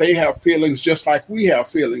expressing that they have feelings just like we have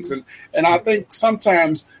feelings. And I think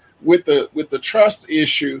sometimes with the trust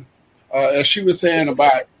issue, as she was saying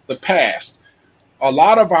about the past, a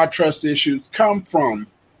lot of our trust issues come from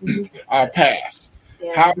our past.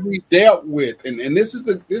 Yeah. How we dealt with, and this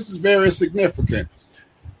is very significant,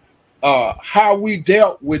 how we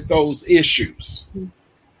dealt with those issues. Mm-hmm.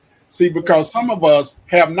 See, because some of us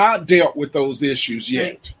have not dealt with those issues yet.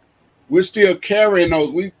 Right. We're still carrying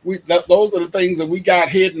those. Those are the things that we got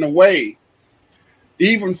hidden away,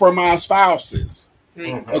 even from our spouses,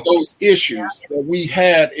 or those issues that we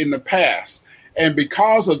had in the past. And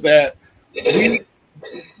because of that,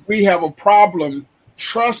 we have a problem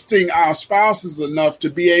trusting our spouses enough to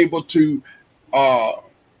be able to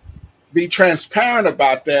be transparent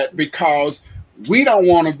about that, because we don't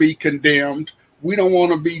want to be condemned. We don't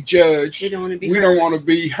want to be judged. We don't want to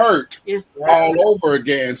be hurt all over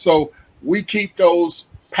again. So we keep those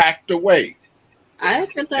packed away.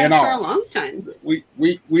 I've done that for a long time.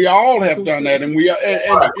 We all have done that, and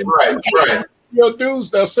right.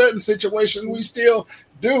 There's certain situations we still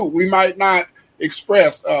do. We might not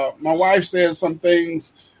express. My wife says some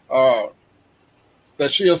things that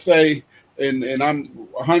she'll say, and I'm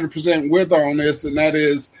 100% with her on this, and that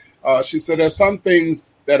is, she said there's some things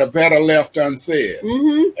that are better left unsaid.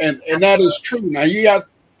 Mm-hmm. And that is true. Now, you got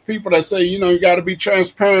people that say, you got to be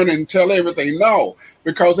transparent and tell everything. No,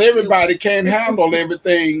 because everybody can't handle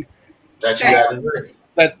everything that's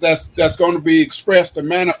going to be expressed or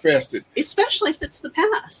manifested. Especially if it's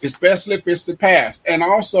the past. And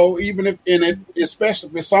also, even especially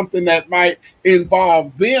if it's something that might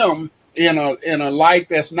involve them in a light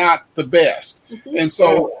that's not the best. Mm-hmm. And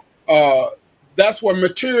so that's where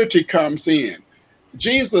maturity comes in.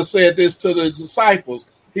 Jesus said this to the disciples.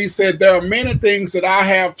 He said, there are many things that I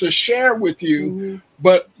have to share with you,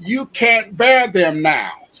 but you can't bear them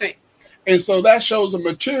now. That's right. And so that shows a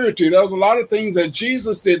maturity. There was a lot of things that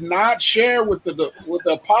Jesus did not share with the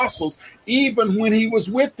apostles, even when he was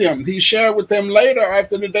with them. He shared with them later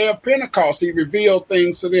after the day of Pentecost. He revealed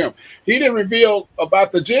things to them. He didn't reveal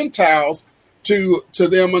about the Gentiles to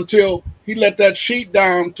them until he let that sheet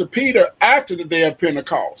down to Peter after the day of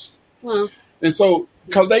Pentecost. Well, and so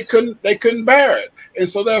because they couldn't bear it. And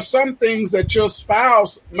so there are some things that your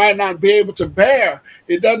spouse might not be able to bear.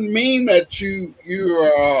 It doesn't mean that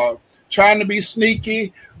you're trying to be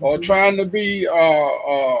sneaky or trying to be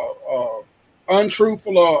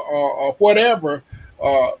untruthful or whatever.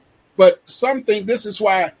 But something. This is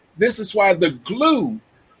why the glue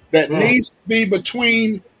that needs to be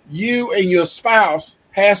between you and your spouse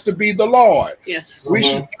has to be the Lord. Yes. We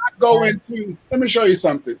should not go into. Let me show you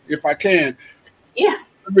something, if I can. Yeah.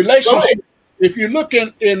 The relationship. If you look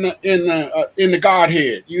in the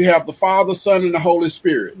Godhead, you have the Father, Son, and the Holy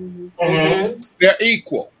Spirit. Mm-hmm. They're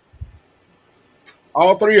equal.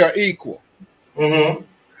 All three are equal. Mm-hmm.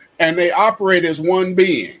 And they operate as one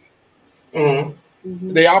being.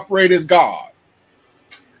 Mm-hmm. They operate as God.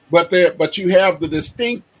 But you have the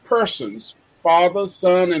distinct persons, Father,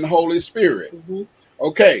 Son, and Holy Spirit. Mm-hmm.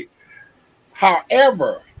 Okay.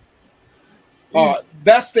 However,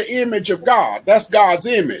 that's the image of God. That's God's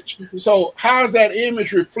image. Mm-hmm. So how is that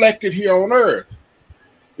image reflected here on earth?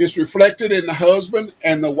 It's reflected in the husband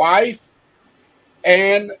and the wife,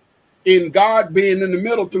 and in God being in the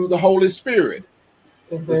middle through the Holy Spirit.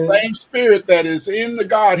 Mm-hmm. The same Spirit that is in the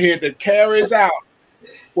Godhead that carries out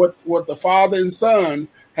what the Father and Son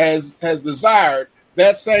has desired,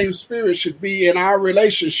 that same Spirit should be in our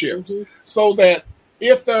relationships. Mm-hmm. So that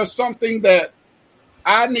if there's something that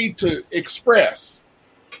I need to express,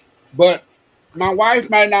 but my wife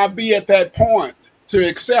might not be at that point to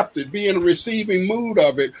accept it, be in a receiving mood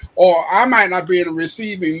of it, or I might not be in a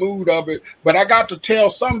receiving mood of it, but I got to tell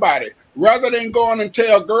somebody rather than going and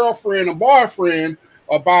tell girlfriend or boyfriend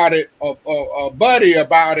about it, or a buddy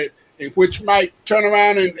about it, which might turn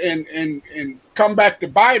around and come back to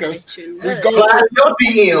bite us. We go slide your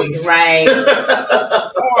DMs. Right.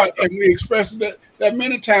 Lord, and we express that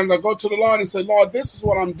many times. I go to the Lord and say, Lord, this is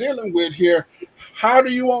what I'm dealing with here. How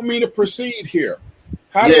do you want me to proceed here?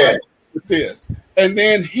 How do I deal with this? And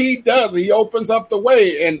then he does. He opens up the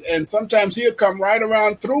way. And sometimes he'll come right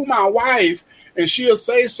around through my wife, and she'll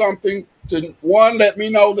say something to, one, let me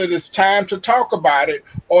know that it's time to talk about it,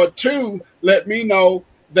 or two, let me know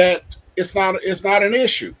that it's not an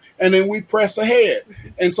issue. And then we press ahead.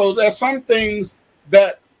 And so there's some things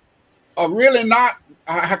that are really not,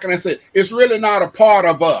 how can I say it? It's really not a part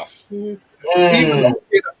of us. Mm-hmm. Even though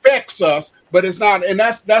it affects us, but it's not. And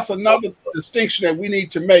that's another distinction that we need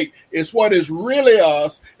to make, is what is really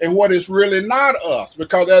us and what is really not us.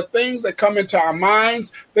 Because there are things that come into our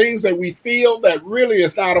minds, things that we feel that really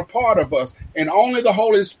is not a part of us. And only the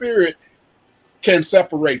Holy Spirit can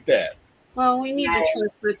separate that. Well, we need to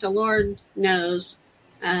trust that the Lord knows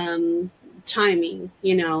timing,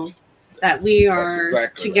 that we are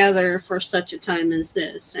exactly together for such a time as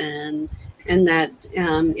this. And that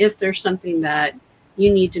if there's something that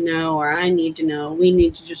you need to know or I need to know, we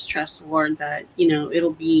need to just trust the Lord that,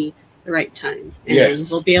 it'll be the right time. And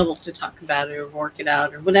we'll be able to talk about it or work it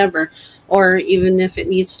out or whatever, or even if it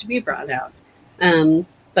needs to be brought out.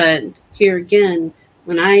 But here again,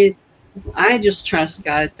 when I just trust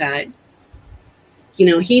God that,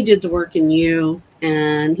 he did the work in you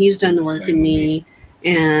and he's done the work in me,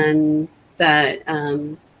 and that,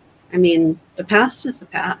 the past is the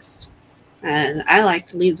past. And I like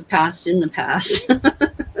to leave the past in the past.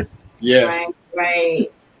 Yes.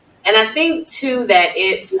 Right. And I think, too, that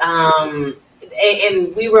it's,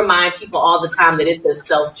 and we remind people all the time that it's a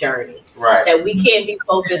self-journey. Right. That we can't be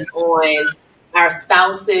focused on our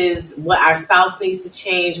spouses, what our spouse needs to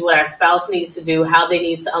change, what our spouse needs to do, how they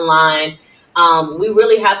need to align. We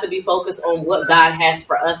really have to be focused on what God has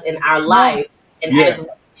for us in our life. And as we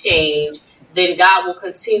change, then God will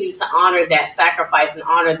continue to honor that sacrifice and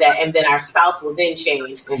honor that, and then our spouse will then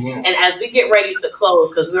change. Mm-hmm. And as we get ready to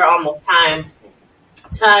close, because we're almost on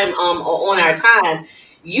our time,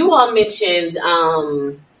 you all mentioned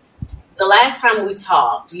the last time we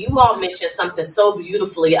talked, you all mentioned something so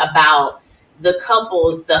beautifully about the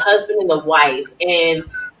couples, the husband and the wife, and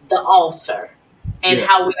the altar, and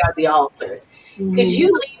how we are the altars. Mm-hmm. Could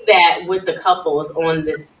you leave that with the couples on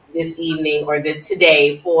this evening or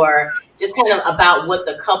today, for just kind of about what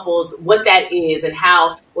the couples, what that is, and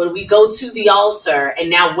how when we go to the altar,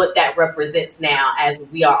 and now what that represents now as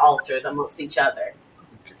we are altars amongst each other?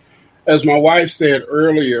 As my wife said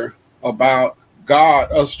earlier about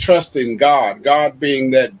God, us trusting God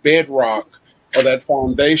being that bedrock or that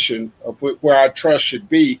foundation of where our trust should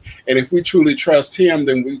be. And if we truly trust him,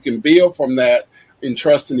 then we can build from that in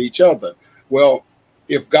trusting each other. Well,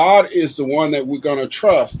 if God is the one that we're going to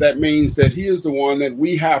trust, that means that he is the one that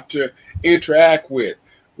we have to interact with.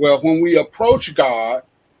 Well, when we approach God,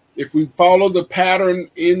 if we follow the pattern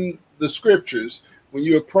in the scriptures, when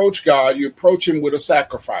you approach God, you approach him with a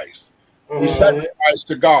sacrifice. We sacrifice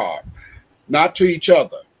to God, not to each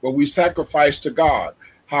other, but we sacrifice to God.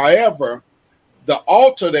 However, the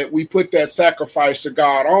altar that we put that sacrifice to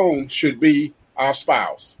God on should be our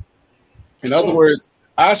spouse. In other words,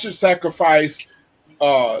 I should sacrifice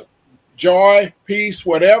joy, peace,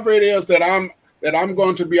 whatever it is that I'm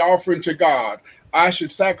going to be offering to God. I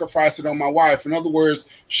should sacrifice it on my wife. In other words,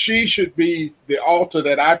 she should be the altar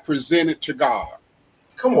that I presented to God.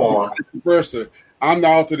 Come on. Vice versa. I'm the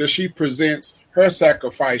altar that she presents her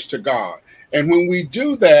sacrifice to God. And when we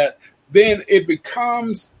do that, then it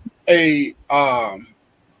becomes it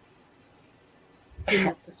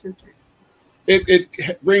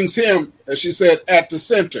brings him, as she said, at the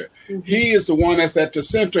center. Mm-hmm. He is the one that's at the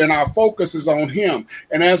center, and our focus is on him.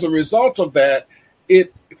 And as a result of that,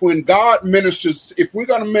 when God ministers, if we're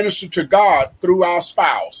going to minister to God through our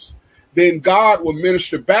spouse, then God will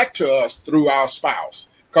minister back to us through our spouse.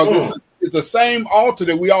 Because it's the same altar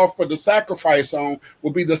that we offer the sacrifice on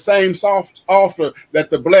will be the same soft altar that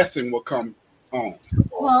the blessing will come on.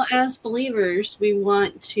 Well, as believers, we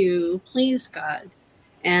want to please God.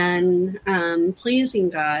 And pleasing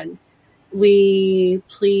God, we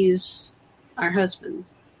please our husband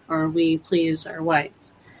or we please our wife.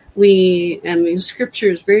 Scripture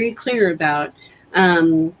is very clear about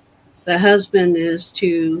the husband is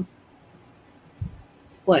to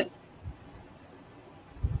what?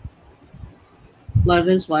 Love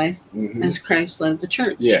his wife as Christ loved the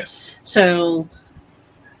church. Yes. So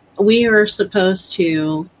we are supposed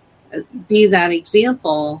to be that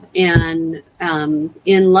example, and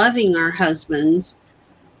in loving our husbands,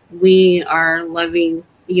 we are loving,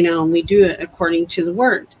 we do it according to the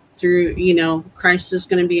word. Through, Christ is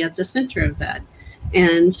going to be at the center of that.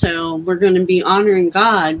 And so we're going to be honoring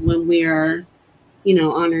God when we are,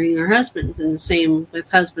 honoring our husbands, and the same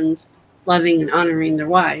with husbands loving and honoring their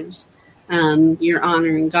wives. You're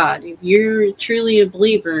honoring God. If you're truly a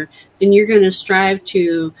believer, then you're going to strive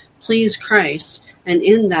to please Christ. And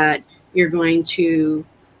in that, you're going to,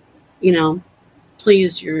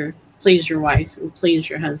 please your wife and please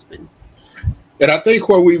your husband. And I think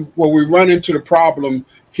where we run into the problem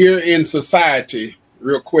here in society,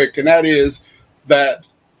 real quick, and that is that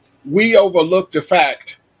we overlook the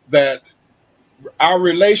fact that our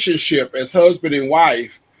relationship as husband and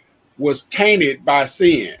wife was tainted by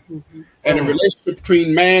sin. Mm-hmm. And the relationship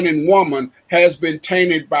between man and woman has been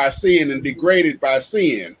tainted by sin and degraded by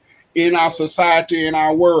sin in our society, in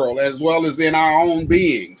our world, as well as in our own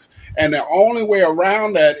beings. And the only way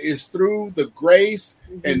around that is through the grace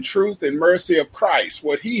and truth and mercy of Christ,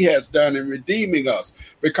 what he has done in redeeming us,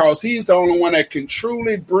 because he's the only one that can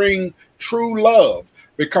truly bring true love.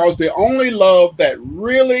 Because the only love that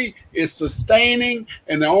really is sustaining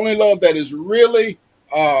and the only love that is really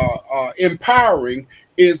empowering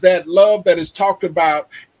is that love that is talked about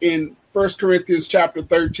in 1 Corinthians chapter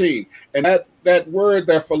 13. And that word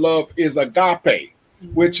there for love is agape,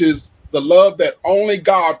 which is the love that only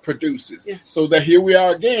God produces. Yeah. So that here we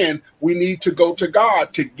are again, we need to go to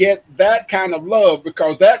God to get that kind of love,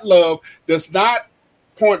 because that love does not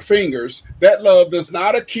point fingers. That love does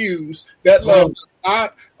not accuse. That love does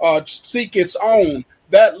not seek its own.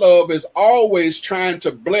 That love is always trying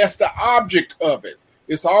to bless the object of it.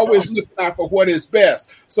 It's always looking out for what is best.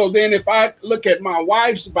 So then if I look at my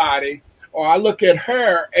wife's body, or I look at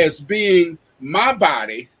her as being my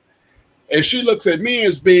body, and she looks at me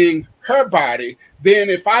as being her body, then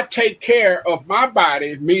if I take care of my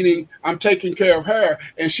body, meaning I'm taking care of her,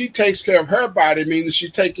 and she takes care of her body, meaning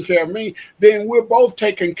she's taking care of me, then we're both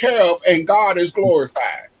taken care of and God is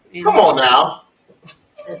glorified. Come on now.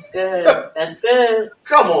 That's good. That's good.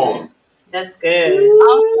 Come on. That's good.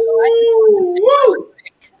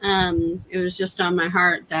 It was just on my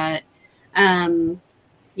heart that,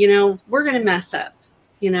 we're going to mess up.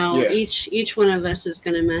 Yes. Each one of us is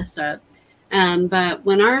going to mess up. But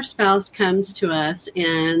when our spouse comes to us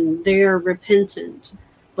and they're repentant,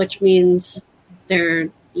 which means they're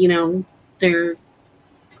going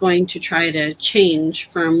to try to change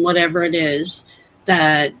from whatever it is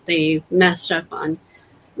that they messed up on,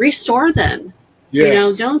 restore them.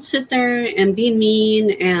 Yes. Don't sit there and be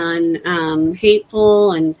mean and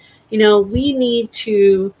hateful. And, we need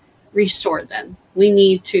to restore them. We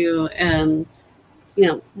need to,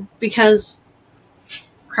 because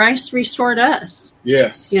Christ restored us.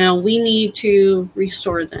 Yes. We need to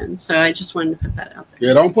restore them. So I just wanted to put that out there.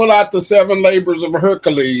 Yeah, don't pull out the 7 labors of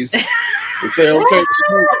Hercules and say, okay,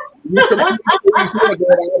 you complete these, I'll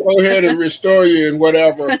go ahead and restore you and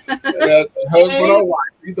whatever. Husband or wife,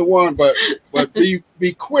 either one, but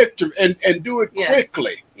be quick to and do it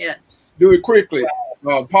quickly. Yes. Do it quickly.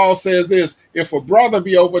 Paul says this: if a brother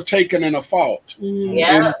be overtaken in a fault,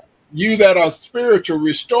 you that are spiritual,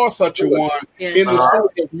 restore such a one in the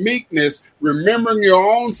spirit of meekness, remembering your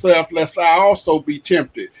own self, lest I also be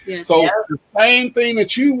tempted. Yes. So the same thing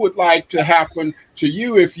that you would like to happen to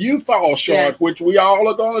you if you fall short, which we all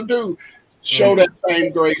are going to do, show that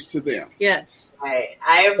same grace to them. Yes. I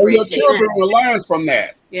appreciate your children will learn from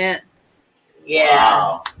that. Yes. Yeah,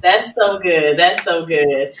 wow. That's so good. That's so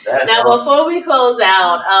good. Now, before we close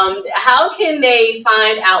out, how can they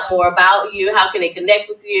find out more about you? How can they connect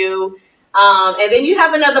with you? And then you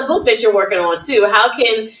have another book that you're working on too. How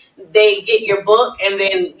can they get your book and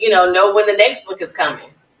then, know when the next book is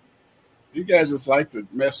coming? You guys just like to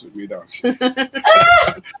mess with me, don't you?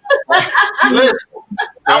 Listen,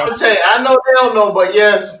 I'm gonna tell you, I know they don't know, but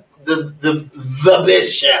yes, the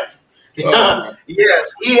bishop.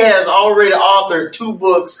 Yes, he has already authored 2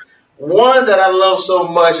 books. One that I love so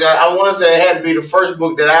much, I want to say it had to be the first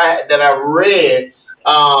book that I read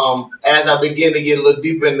as I began to get a little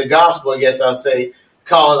deeper in the gospel, I guess I'll say,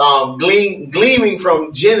 called Gleaming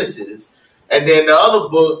from Genesis. And then the other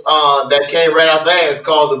book that came right after that is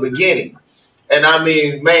called The Beginning. And I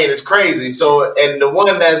mean, man, it's crazy. So, and the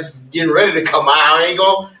one that's getting ready to come out, I ain't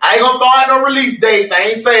gonna throw out no release dates. I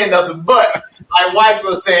ain't saying nothing, but my wife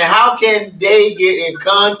was saying, how can they get in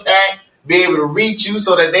contact, be able to reach you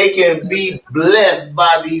so that they can be blessed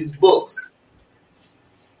by these books?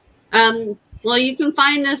 Well, you can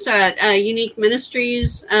find us at Unique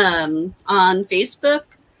Ministries on Facebook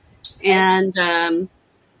and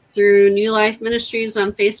through New Life Ministries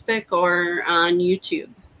on Facebook or on YouTube.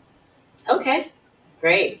 Okay,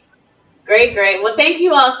 great. Well, thank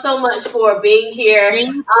you all so much for being here.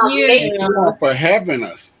 Thank you for having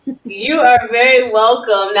us. You are very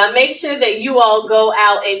welcome. Now, make sure that you all go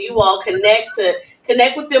out and you all connect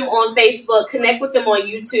with them on Facebook, connect with them on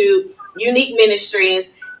YouTube, Unique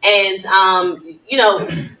Ministries, and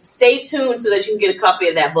stay tuned so that you can get a copy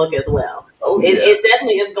of that book as well. Oh, yeah. It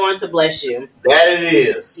definitely is going to bless you. That it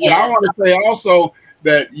is. Yes. And I want to say also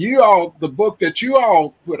that the book that you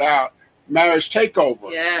all put out, Marriage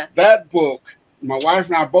Takeover. Yeah. That book, my wife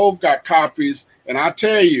and I both got copies, and I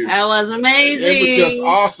tell you, that was amazing. It was just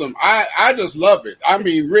awesome. I just love it. I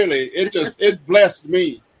mean, really, it blessed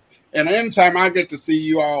me. And anytime I get to see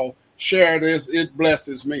you all share this, it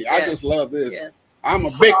blesses me. Yeah. I just love this. Yeah. I'm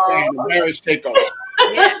a big fan of Marriage Takeover.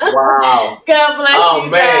 Yeah. Wow. God bless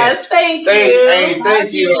you guys. Thank you.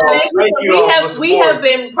 Thank you. We have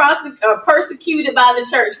been persecuted by the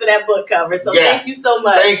church for that book cover. So thank you so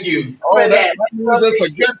much. Thank you. For that. That's a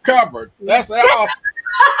good cover. That's awesome.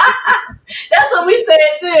 That's what we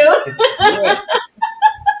said too. Yeah.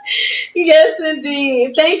 Yes,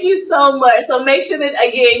 indeed. Thank you so much. So make sure that,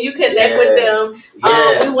 again, you connect with them.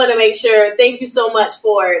 We want to make sure. Thank you so much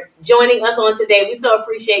for joining us on today. We so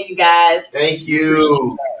appreciate you guys. Thank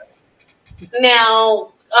you.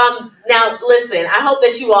 Now, listen, I hope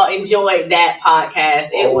that you all enjoyed that podcast.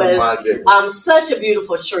 It was such a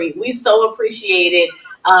beautiful treat. We so appreciated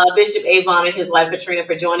Bishop Avon and his wife Katrina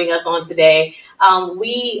for joining us on today.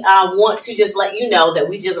 We want to just let you know that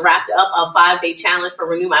we just wrapped up a 5-day challenge for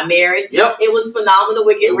Renew My Marriage. Yep. It was phenomenal.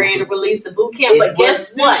 We're getting ready to release the boot camp. But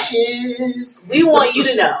guess what? We want you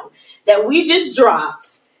to know that we just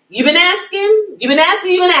dropped. You've been asking.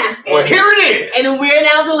 Well, here it is. And we're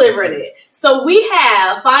now delivering it. So we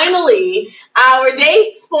have finally our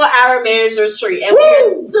dates for our marriage retreat, and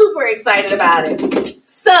we're super excited about it.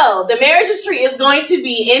 So the marriage retreat is going to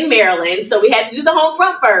be in Maryland. So we had to do the home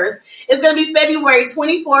front first. It's going to be February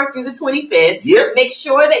 24th through the 25th. Yep. Make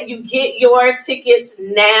sure that you get your tickets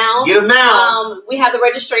now. Get them now. We have the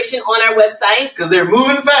registration on our website. Because they're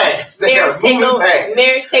moving fast.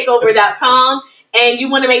 MarriageTakeover.com. And you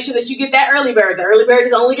want to make sure that you get that early bird. The early bird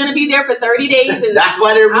is only going to be there for 30 days. And that's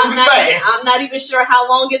why they're moving fast. I'm not even sure how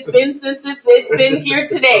long it's been since it's been here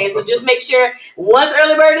today. So just make sure once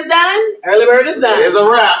early bird is done, early bird is done. It's a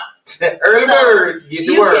wrap. Early bird, get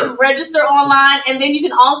the word. You can register online, and then you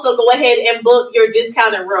can also go ahead and book your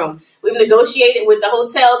discounted room. We've negotiated with the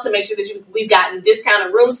hotel to make sure that we've gotten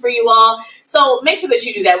discounted rooms for you all. So make sure that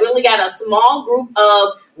you do that. We only got a small group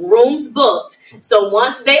of rooms booked. So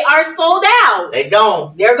once they are sold out, they're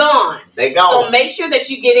gone. They're gone. So make sure that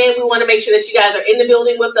you get in. We want to make sure that you guys are in the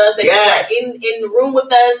building with us and you are in the room with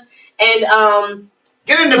us. And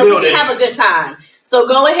Get in the so building. we can have a good time. So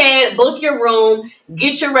go ahead, book your room,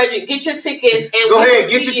 get your tickets, and go ahead,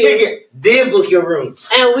 get your ticket, then book your room.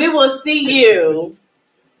 And we will see you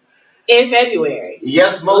in February.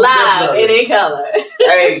 Yes, most live definitely. and in color.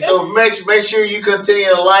 Hey, so make sure you continue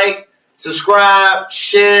to like, subscribe,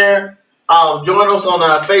 share. Join us on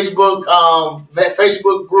our Facebook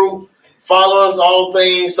group. Follow us all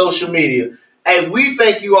things social media. Hey, we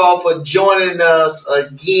thank you all for joining us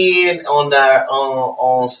again on our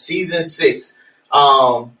on season 6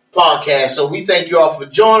 podcast. So we thank you all for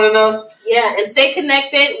joining us. Yeah, and stay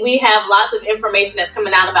connected. We have lots of information that's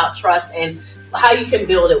coming out about trust and how you can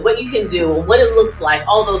build it, what you can do, and what it looks like,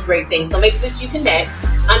 all those great things. So make sure that you connect.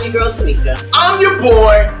 I'm your girl, Temeka. I'm your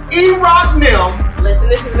boy, E-Rock Nim. Listen,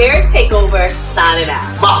 this is Marriage Takeover. Sign it out.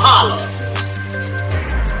 Mahalo.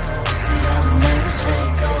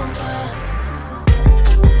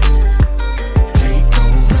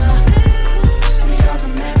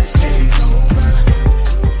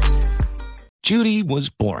 Judy was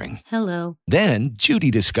boring. Hello. Then Judy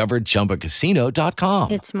discovered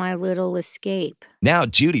ChumbaCasino.com. It's my little escape. Now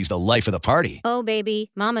Judy's the life of the party. Oh,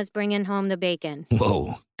 baby, mama's bringing home the bacon.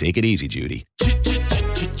 Whoa, take it easy, Judy.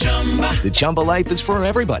 The Chumba life is for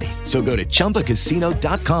everybody. So go to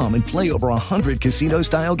ChumbaCasino.com and play over 100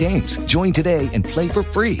 casino-style games. Join today and play for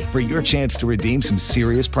free for your chance to redeem some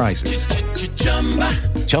serious prizes.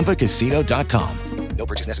 ChumbaCasino.com. No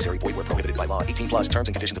purchase necessary. Void where prohibited by law. 18+ terms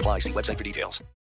and conditions apply. See website for details.